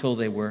until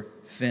they were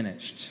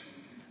finished.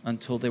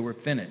 Until they were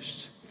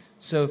finished.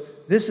 So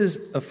this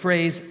is a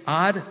phrase,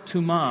 ad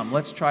tumam.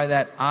 Let's try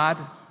that, ad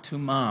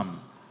tumam.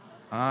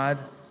 Ad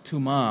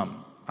tumam.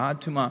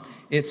 Ad tumam.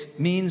 It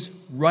means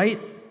right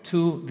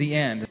to the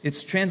end.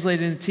 It's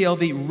translated in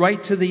TLV,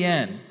 right to the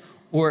end.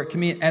 Or it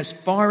can mean as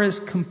far as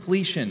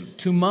completion.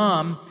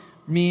 Tumam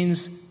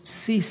means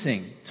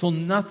ceasing, till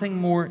nothing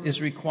more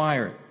is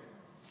required.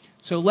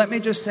 So let me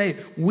just say,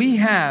 we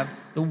have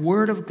the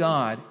Word of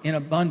God in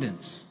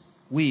abundance.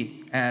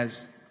 We,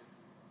 as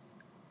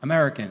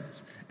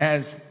Americans,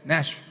 as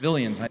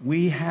Nashvillians,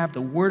 we have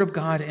the Word of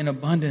God in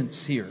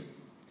abundance here.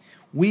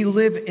 We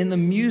live in the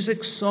music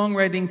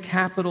songwriting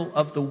capital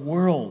of the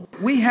world.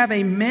 We have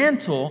a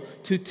mantle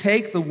to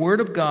take the Word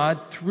of God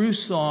through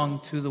song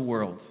to the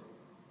world.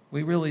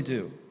 We really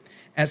do.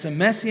 As a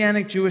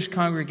Messianic Jewish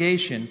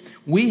congregation,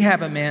 we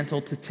have a mantle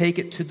to take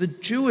it to the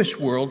Jewish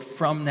world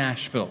from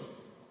Nashville.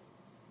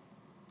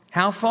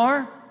 How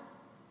far?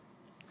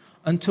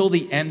 Until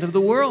the end of the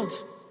world.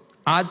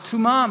 Ad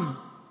tumam.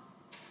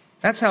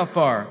 That's how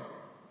far.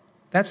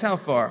 That's how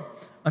far.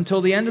 Until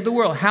the end of the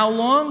world. How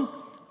long?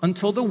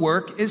 Until the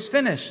work is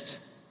finished.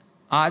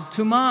 Ad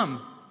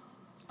tumam.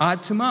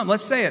 Ad tumam.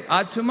 Let's say it.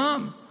 Ad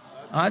tumam.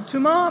 Ad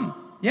tumam.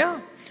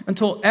 Yeah.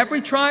 Until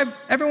every tribe,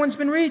 everyone's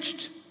been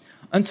reached.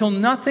 Until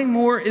nothing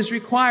more is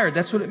required.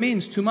 That's what it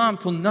means, tumam,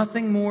 till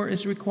nothing more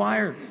is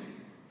required.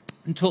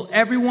 Until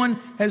everyone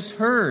has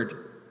heard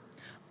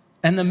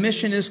and the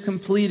mission is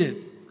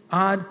completed.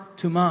 Ad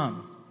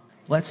tumam.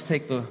 Let's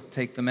take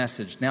the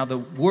message. Now, the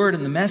word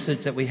and the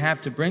message that we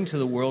have to bring to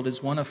the world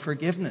is one of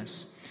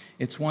forgiveness.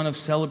 It's one of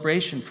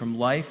celebration from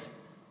life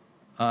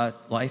to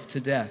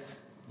death.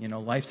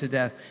 Life to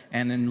death.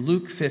 And in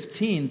Luke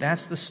 15,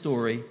 that's the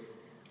story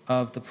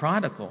of the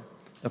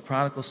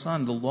prodigal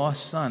son, the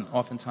lost son,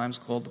 oftentimes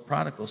called the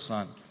prodigal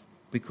son,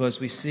 because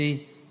we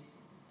see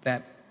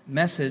that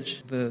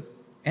message, the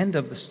end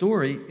of the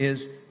story,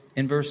 is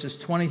in verses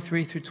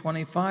 23 through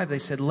 25. They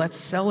said, let's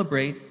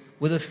celebrate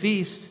with a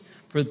feast,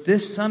 for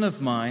this son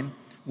of mine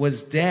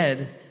was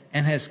dead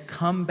and has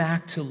come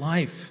back to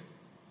life.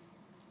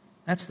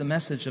 That's the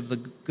message of the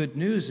good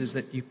news, is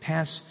that you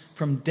pass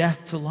from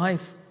death to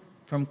life,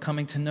 from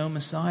coming to know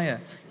Messiah.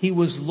 He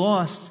was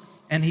lost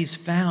and he's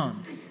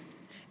found.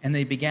 And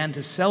they began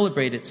to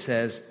celebrate, it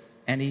says,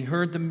 and he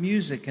heard the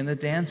music and the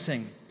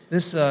dancing.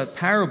 This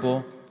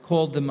parable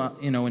called,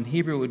 in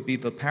Hebrew it would be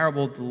the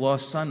parable of the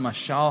lost son,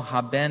 Mashal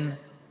Haben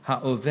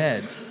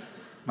HaOved.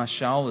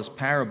 Mashal is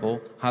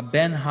parable,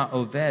 Haben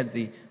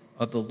HaOved,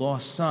 of the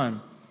lost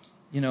son.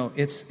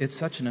 It's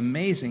such an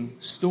amazing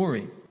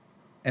story.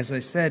 As I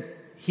said,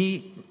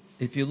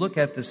 if you look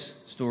at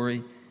this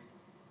story,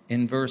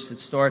 it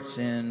starts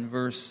in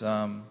verse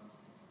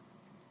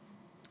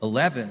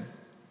 11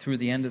 through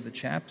the end of the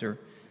chapter.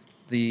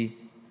 The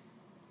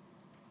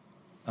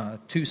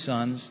two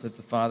sons that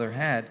the father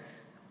had,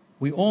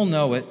 we all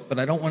know it, but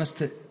I don't want us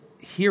to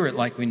hear it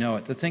like we know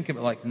it, to think of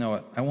it like we know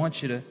it. I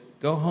want you to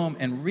go home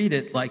and read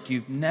it like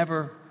you've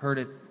never heard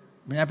it,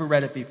 never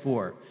read it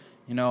before.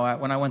 When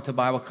I went to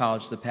Bible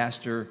college, the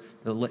pastor,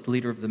 the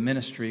leader of the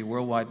ministry,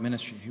 worldwide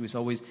ministry,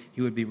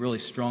 he would be really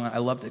strong. I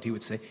loved it.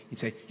 He'd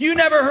say, you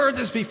never heard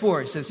this before.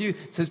 He says,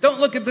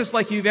 don't look at this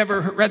like you've ever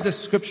read this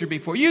scripture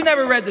before. You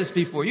never read this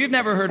before. You've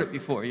never heard it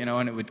before.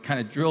 And it would kind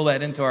of drill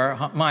that into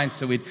our minds.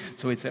 So we'd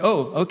say,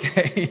 oh,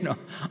 okay,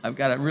 I've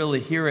got to really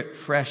hear it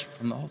fresh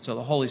so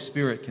the Holy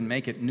Spirit can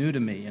make it new to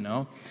me.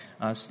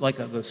 It's like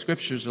the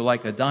scriptures are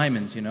like a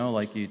diamond.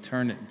 Like you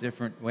turn it in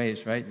different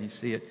ways, right? And you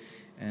see it,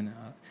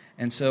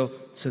 and so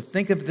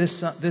think of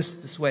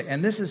this way.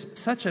 And this is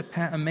such an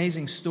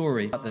amazing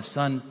story. The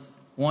son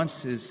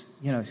wants he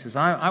says,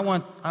 I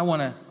want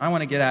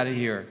to get out of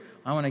here.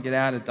 I want to get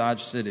out of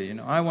Dodge City.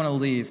 I want to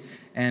leave.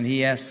 And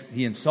he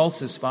insults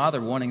his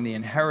father, wanting the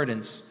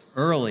inheritance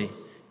early,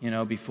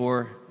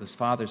 before his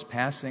father's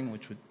passing,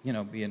 which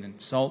would, be an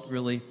insult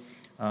really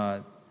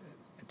to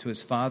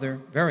his father,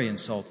 very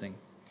insulting,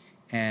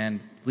 and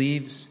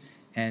leaves.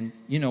 And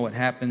you know what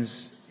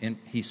happens.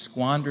 He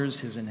squanders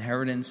his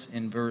inheritance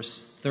in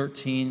verse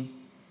 13,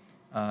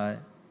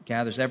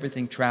 gathers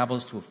everything,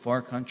 travels to a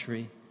far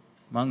country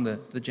among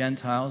the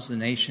Gentiles, the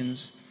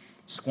nations,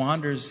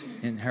 squanders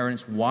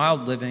inheritance,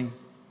 wild living,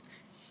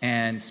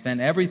 and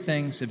spent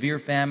everything, severe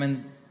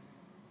famine.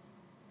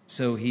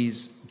 So he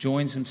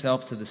joins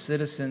himself to the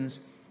citizens,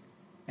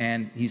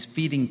 and he's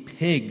feeding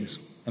pigs.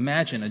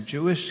 Imagine a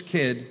Jewish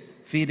kid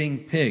feeding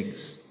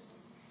pigs.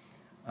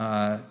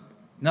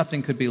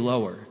 Nothing could be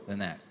lower than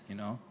that,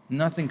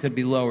 Nothing could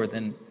be lower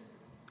than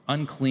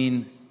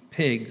unclean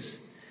pigs,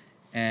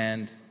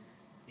 and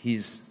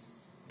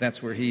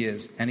that's where he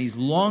is. And he's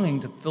longing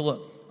to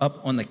fill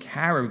up on the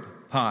carob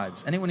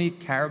pods. Anyone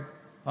eat carob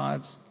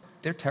pods?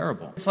 They're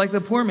terrible. It's like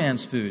the poor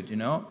man's food, He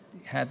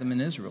had them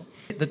in Israel.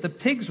 That the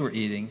pigs were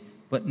eating,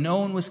 but no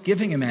one was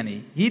giving him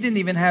any.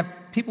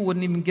 People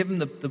wouldn't even give him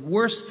the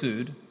worst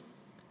food,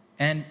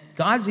 and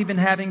God's even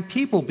having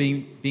people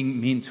being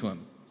mean to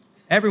him.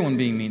 Everyone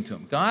being mean to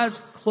him. God's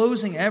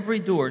closing every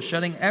door,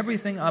 shutting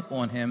everything up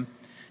on him.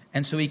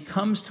 And so he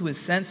comes to his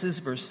senses,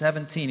 verse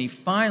 17. He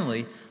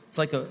finally, it's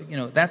like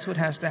that's what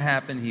has to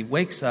happen. He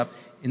wakes up,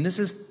 and this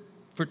is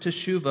for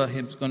Teshuvah.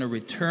 He's going to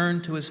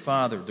return to his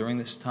father during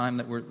this time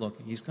that we're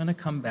looking. He's going to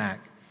come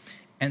back.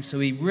 And so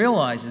he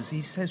realizes,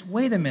 he says,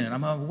 wait a minute,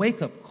 I'm on a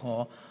wake-up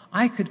call.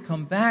 I could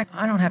come back.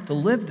 I don't have to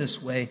live this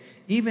way.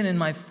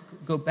 Even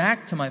go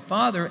back to my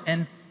father,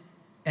 and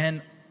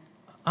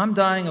I'm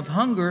dying of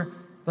hunger,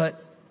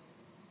 but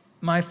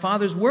my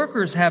father's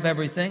workers have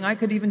everything. I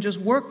could even just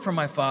work for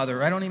my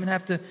father. I don't even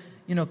have to,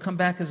 come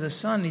back as a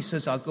son. He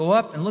says, I'll go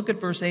up, and look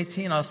at verse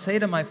 18. I'll say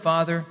to my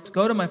father,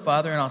 go to my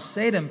father, and I'll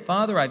say to him,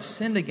 Father, I've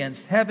sinned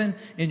against heaven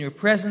in your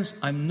presence.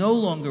 I'm no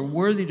longer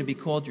worthy to be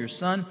called your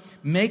son.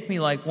 Make me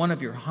like one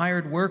of your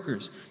hired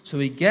workers. So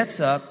he gets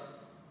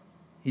up,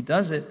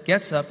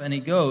 gets up, and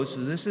he goes.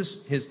 So this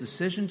is his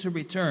decision to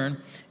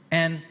return.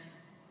 And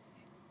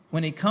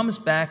when he comes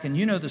back, and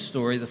you know the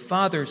story, the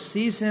father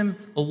sees him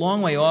a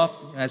long way off,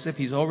 as if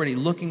he's already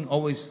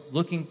always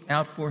looking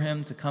out for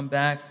him to come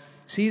back,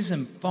 sees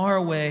him far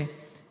away,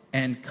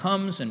 and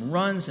comes and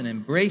runs and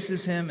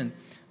embraces him. And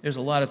there's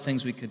a lot of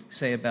things we could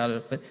say about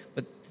it,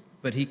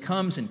 but he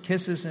comes and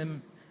kisses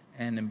him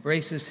and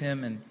embraces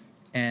him,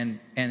 and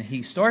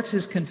he starts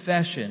his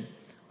confession.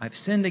 I've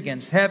sinned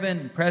against heaven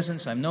and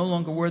presence. I'm no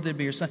longer worthy to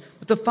be your son.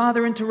 But the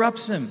father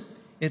interrupts him.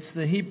 It's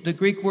the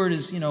Greek word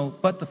is,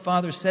 but the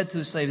father said to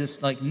the slave,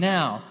 it's like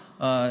now,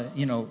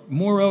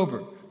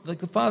 moreover. Like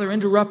the father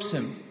interrupts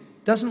him.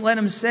 Doesn't let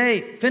him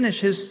finish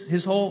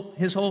his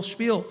whole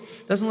spiel.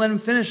 Doesn't let him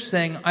finish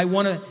saying, I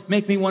want to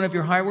make me one of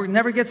your hired workers.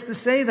 Never gets to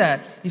say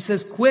that. He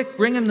says, quick,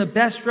 bring him the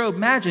best robe.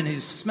 Imagine, he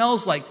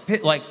smells like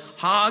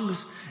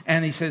hogs.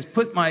 And he says,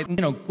 put my,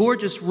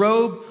 gorgeous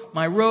robe,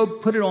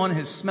 put it on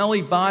his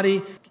smelly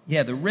body.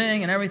 Yeah, the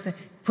ring and everything.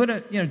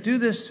 Do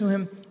this to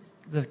him.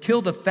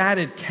 Kill the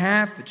fatted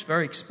calf, which is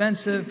very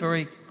expensive,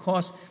 very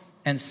costly,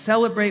 and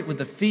celebrate with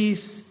the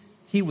feast.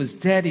 he was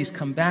dead, he's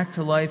come back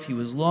to life, he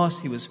was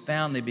lost, he was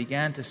found. They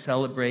began to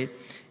celebrate.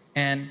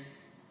 And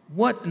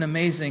what an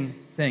amazing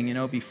thing. You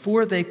know,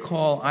 before they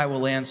call, I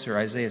will answer,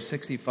 Isaiah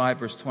 65,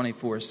 verse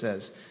 24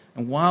 says,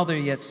 and while they're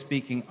yet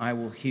speaking, I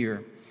will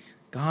hear.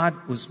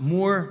 God was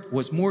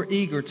more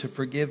eager to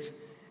forgive,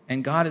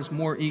 and God is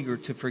more eager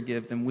to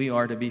forgive than we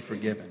are to be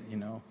forgiven. You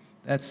know,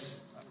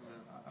 that's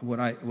what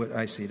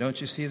I see. Don't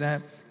you see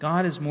that?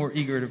 God is more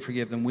eager to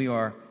forgive than we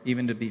are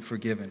even to be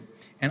forgiven.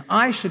 And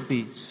I should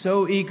be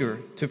so eager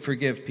to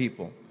forgive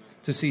people,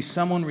 to see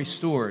someone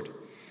restored,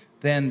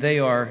 than they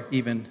are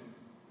even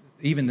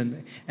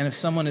than. And if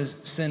someone has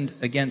sinned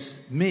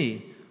against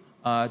me,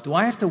 do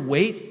I have to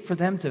wait for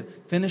them to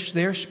finish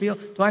their spiel?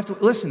 Do I have to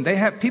listen?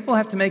 People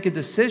have to make a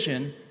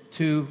decision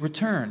to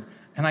return,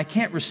 and I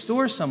can't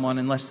restore someone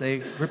unless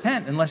they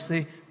repent, unless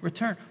they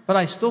return. But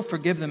I still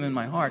forgive them in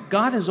my heart.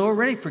 God has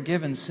already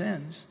forgiven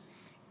sins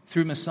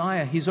through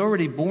Messiah. He's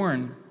already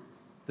borne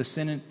the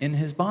sin in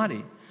his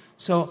body.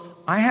 So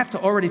I have to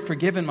already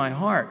forgive in my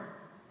heart,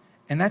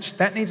 and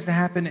that needs to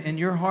happen in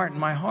your heart and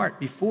my heart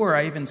before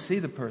I even see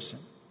the person.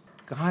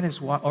 God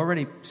has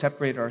already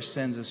separated our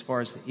sins as far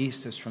as the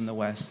east is from the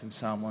west in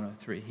Psalm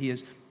 103. He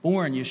is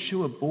born,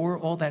 Yeshua bore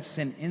all that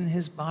sin in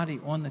his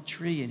body on the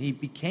tree, and he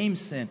became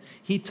sin.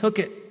 He took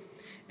it.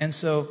 And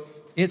so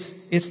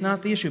it's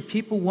not the issue.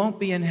 People won't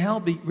be in hell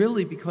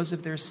really because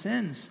of their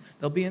sins.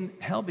 They'll be in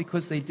hell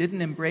because they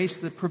didn't embrace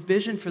the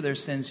provision for their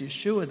sins,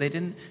 Yeshua. They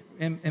didn't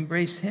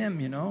embrace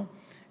him, you know,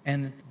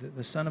 and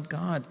the Son of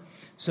God.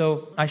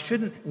 So I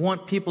shouldn't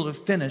want people to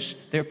finish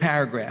their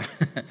paragraph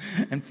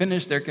and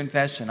finish their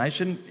confession. I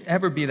shouldn't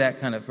ever be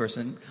that kind of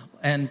person.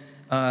 And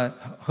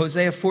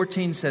Hosea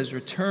 14 says,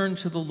 return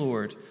to the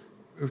Lord.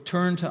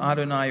 Return to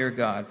Adonai your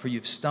God, for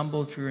you've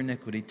stumbled through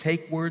iniquity.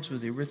 Take words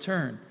with you.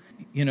 Return.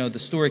 You know, the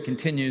story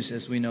continues,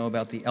 as we know,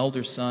 about the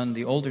elder son.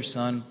 The older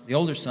son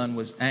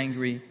was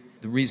angry.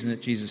 The reason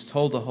that Jesus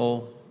told the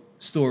whole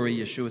story,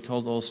 Yeshua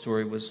told the whole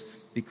story, was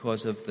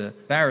because of the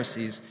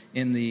Pharisees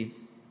in the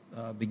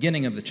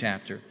beginning of the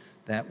chapter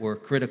that were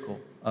critical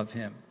of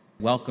him,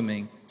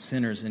 welcoming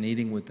sinners and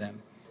eating with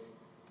them.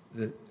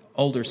 The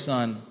older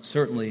son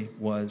certainly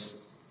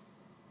was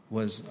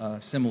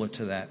similar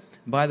to that.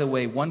 By the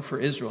way, One for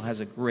Israel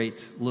has a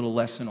great little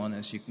lesson on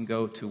this. You can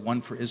go to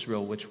One for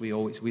Israel, which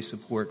we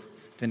support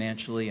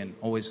financially and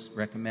always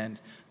recommend.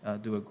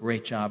 Do a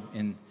great job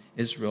in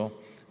Israel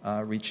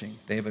reaching.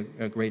 They have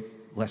a great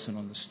lesson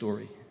on the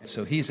story.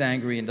 So he's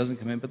angry and doesn't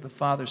come in, but the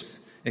father's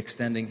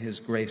extending his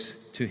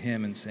grace to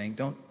him and saying,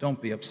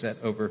 don't be upset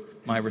over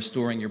my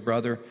restoring your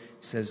brother.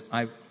 He says,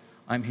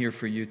 I'm here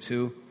for you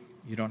too.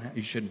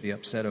 You shouldn't be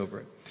upset over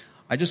it.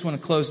 I just want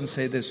to close and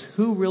say this.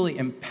 Who really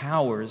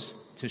empowers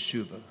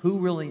teshuvah?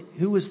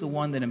 Who is the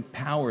one that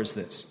empowers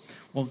this?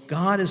 Well,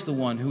 God is the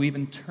one who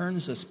even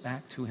turns us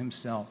back to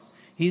himself.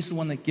 He's the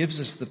one that gives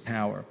us the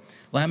power.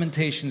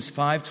 Lamentations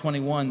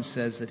 5:21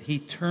 says that he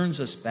turns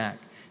us back.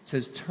 It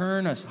says,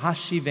 turn us,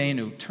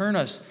 hashivenu, turn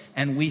us,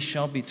 and we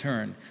shall be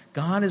turned.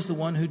 God is the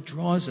one who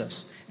draws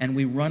us, and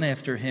we run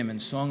after him in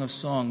Song of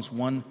Songs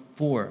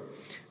 1:4.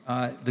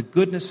 The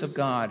goodness of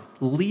God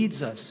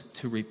leads us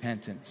to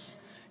repentance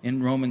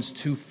in Romans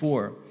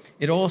 2:4.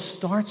 It all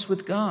starts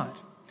with God.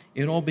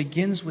 It all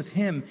begins with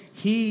him.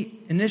 He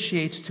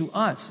initiates to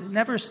us. It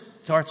never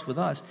starts with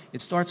us.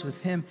 It starts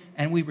with him,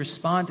 and we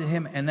respond to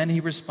him, and then he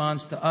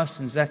responds to us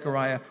in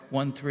Zechariah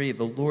 1:3.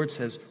 The Lord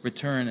says,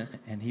 return,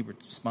 and he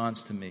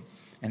responds to me,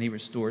 and he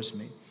restores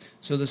me.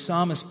 So the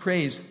psalmist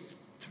prays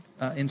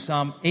in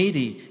Psalm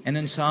 80 and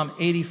in Psalm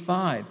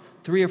 85,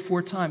 3 or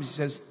 4 times. He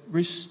says,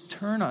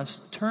 turn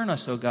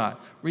us, O God.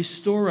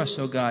 Restore us,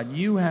 O God.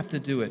 You have to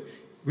do it.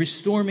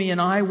 Restore me, and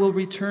I will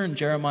return,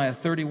 Jeremiah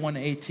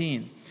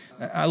 31:18.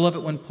 I love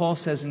it when Paul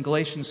says in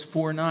Galatians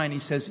 4:9, he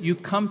says, you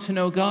come to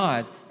know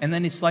God, and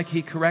then it's like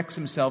he corrects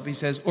himself. He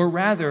says, or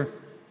rather,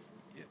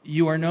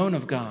 you are known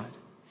of God.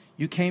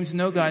 You came to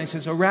know God. He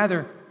says, or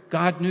rather,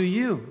 God knew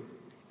you.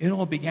 It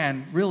all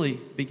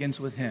begins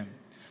with him.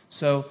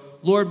 So,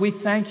 Lord, we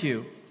thank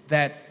you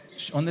that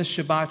on this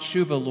Shabbat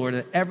Shuvah, Lord,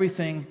 that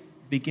everything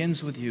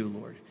begins with you,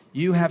 Lord.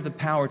 You have the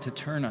power to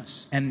turn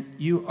us, and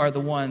you are the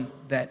one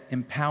that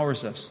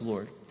empowers us,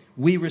 Lord.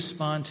 We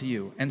respond to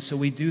you, and so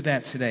we do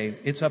that today.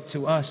 It's up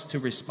to us to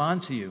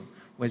respond to you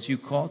as you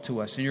call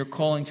to us, and you're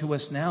calling to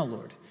us now,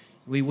 Lord.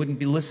 We wouldn't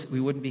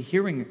be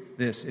hearing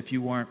this if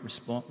you weren't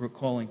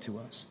calling to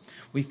us.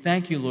 We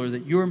thank you, Lord,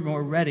 that you're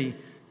more ready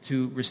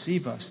to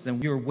receive us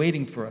than you're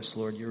waiting for us,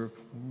 Lord. You're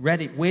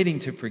ready, waiting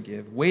to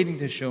forgive, waiting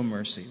to show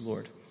mercy,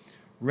 Lord,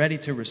 ready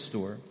to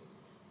restore.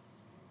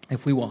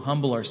 If we will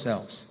humble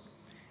ourselves.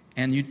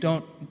 And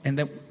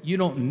that you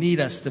don't need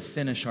us to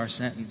finish our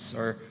sentence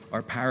or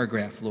our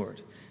paragraph,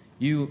 Lord.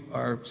 You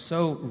are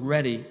so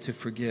ready to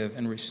forgive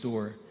and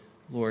restore,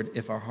 Lord,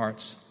 if our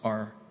hearts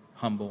are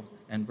humble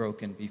and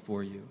broken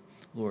before you,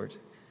 Lord.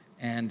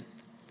 And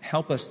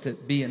help us to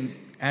be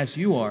as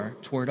you are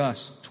toward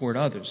us, toward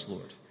others,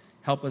 Lord.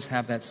 Help us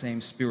have that same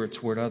spirit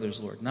toward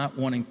others, Lord. Not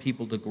wanting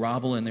people to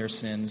grovel in their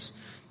sins,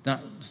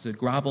 not to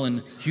grovel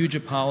in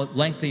huge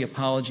lengthy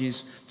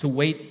apologies, to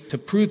wait to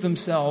prove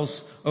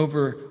themselves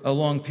over a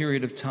long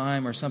period of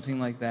time or something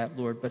like that,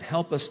 Lord. But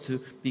help us to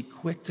be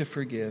quick to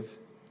forgive,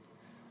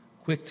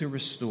 quick to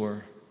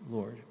restore,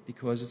 Lord,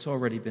 because it's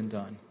already been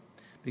done,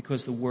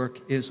 because the work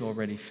is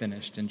already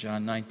finished in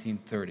John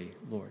 19:30,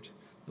 Lord.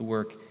 The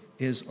work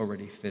is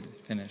already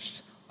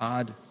finished.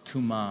 Ad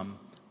tumam,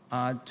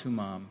 ad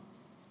tumam,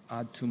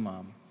 ad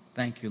tumam.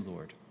 Thank you,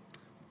 Lord.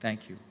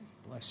 Thank you.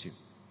 Bless you.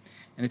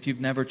 And if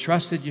you've never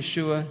trusted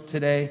Yeshua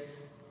today,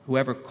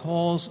 whoever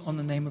calls on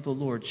the name of the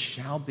Lord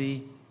shall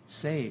be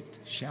saved,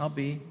 shall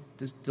be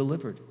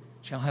delivered,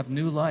 shall have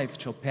new life,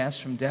 shall pass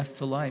from death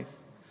to life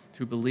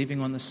through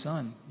believing on the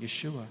Son,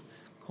 Yeshua.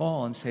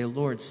 Call and say,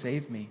 Lord,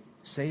 save me,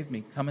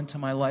 come into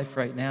my life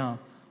right now.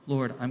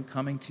 Lord, I'm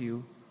coming to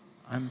you.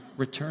 I'm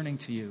returning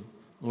to you.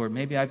 Lord,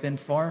 maybe I've been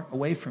far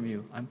away from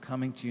you. I'm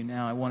coming to you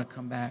now. I want to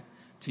come back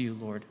to you,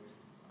 Lord.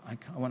 I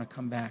want to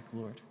come back,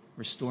 Lord.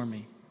 Restore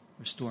me.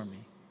 Restore me.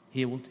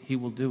 He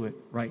will do it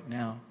right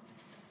now.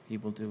 He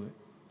will do it.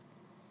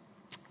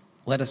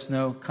 Let us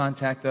know.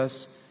 Contact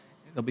us.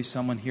 There'll be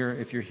someone here.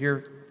 If you're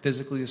here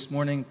physically this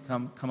morning,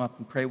 come up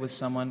and pray with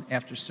someone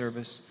after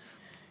service.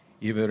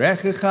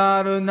 Yivarechecha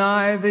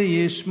Adonai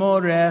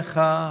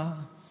v'yishmorecha.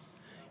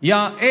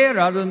 Ya'er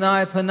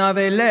Adonai panav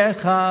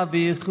elecha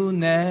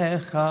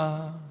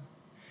v'yichunecha.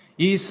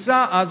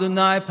 Yisa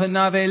Adonai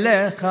panav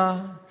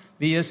elecha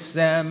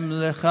v'yasem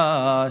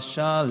lecha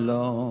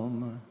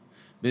shalom.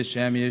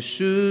 B'shem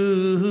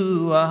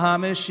Yeshua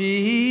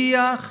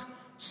HaMashiach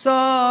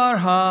Sar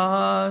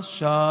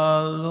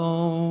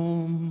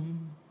HaShalom.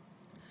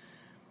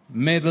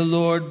 May the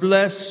Lord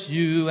bless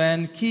you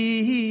and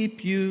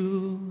keep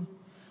you.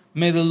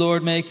 May the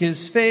Lord make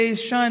his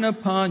face shine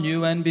upon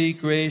you and be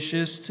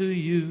gracious to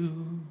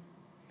you.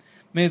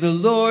 May the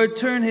Lord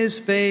turn his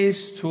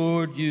face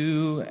toward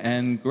you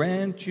and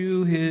grant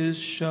you his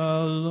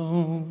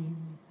shalom.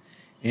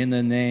 In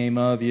the name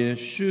of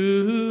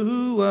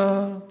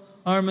Yeshua,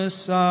 our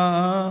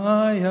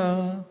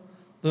Messiah,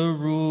 the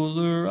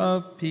ruler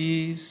of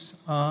peace.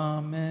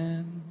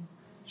 Amen.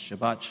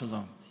 Shabbat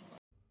Shalom.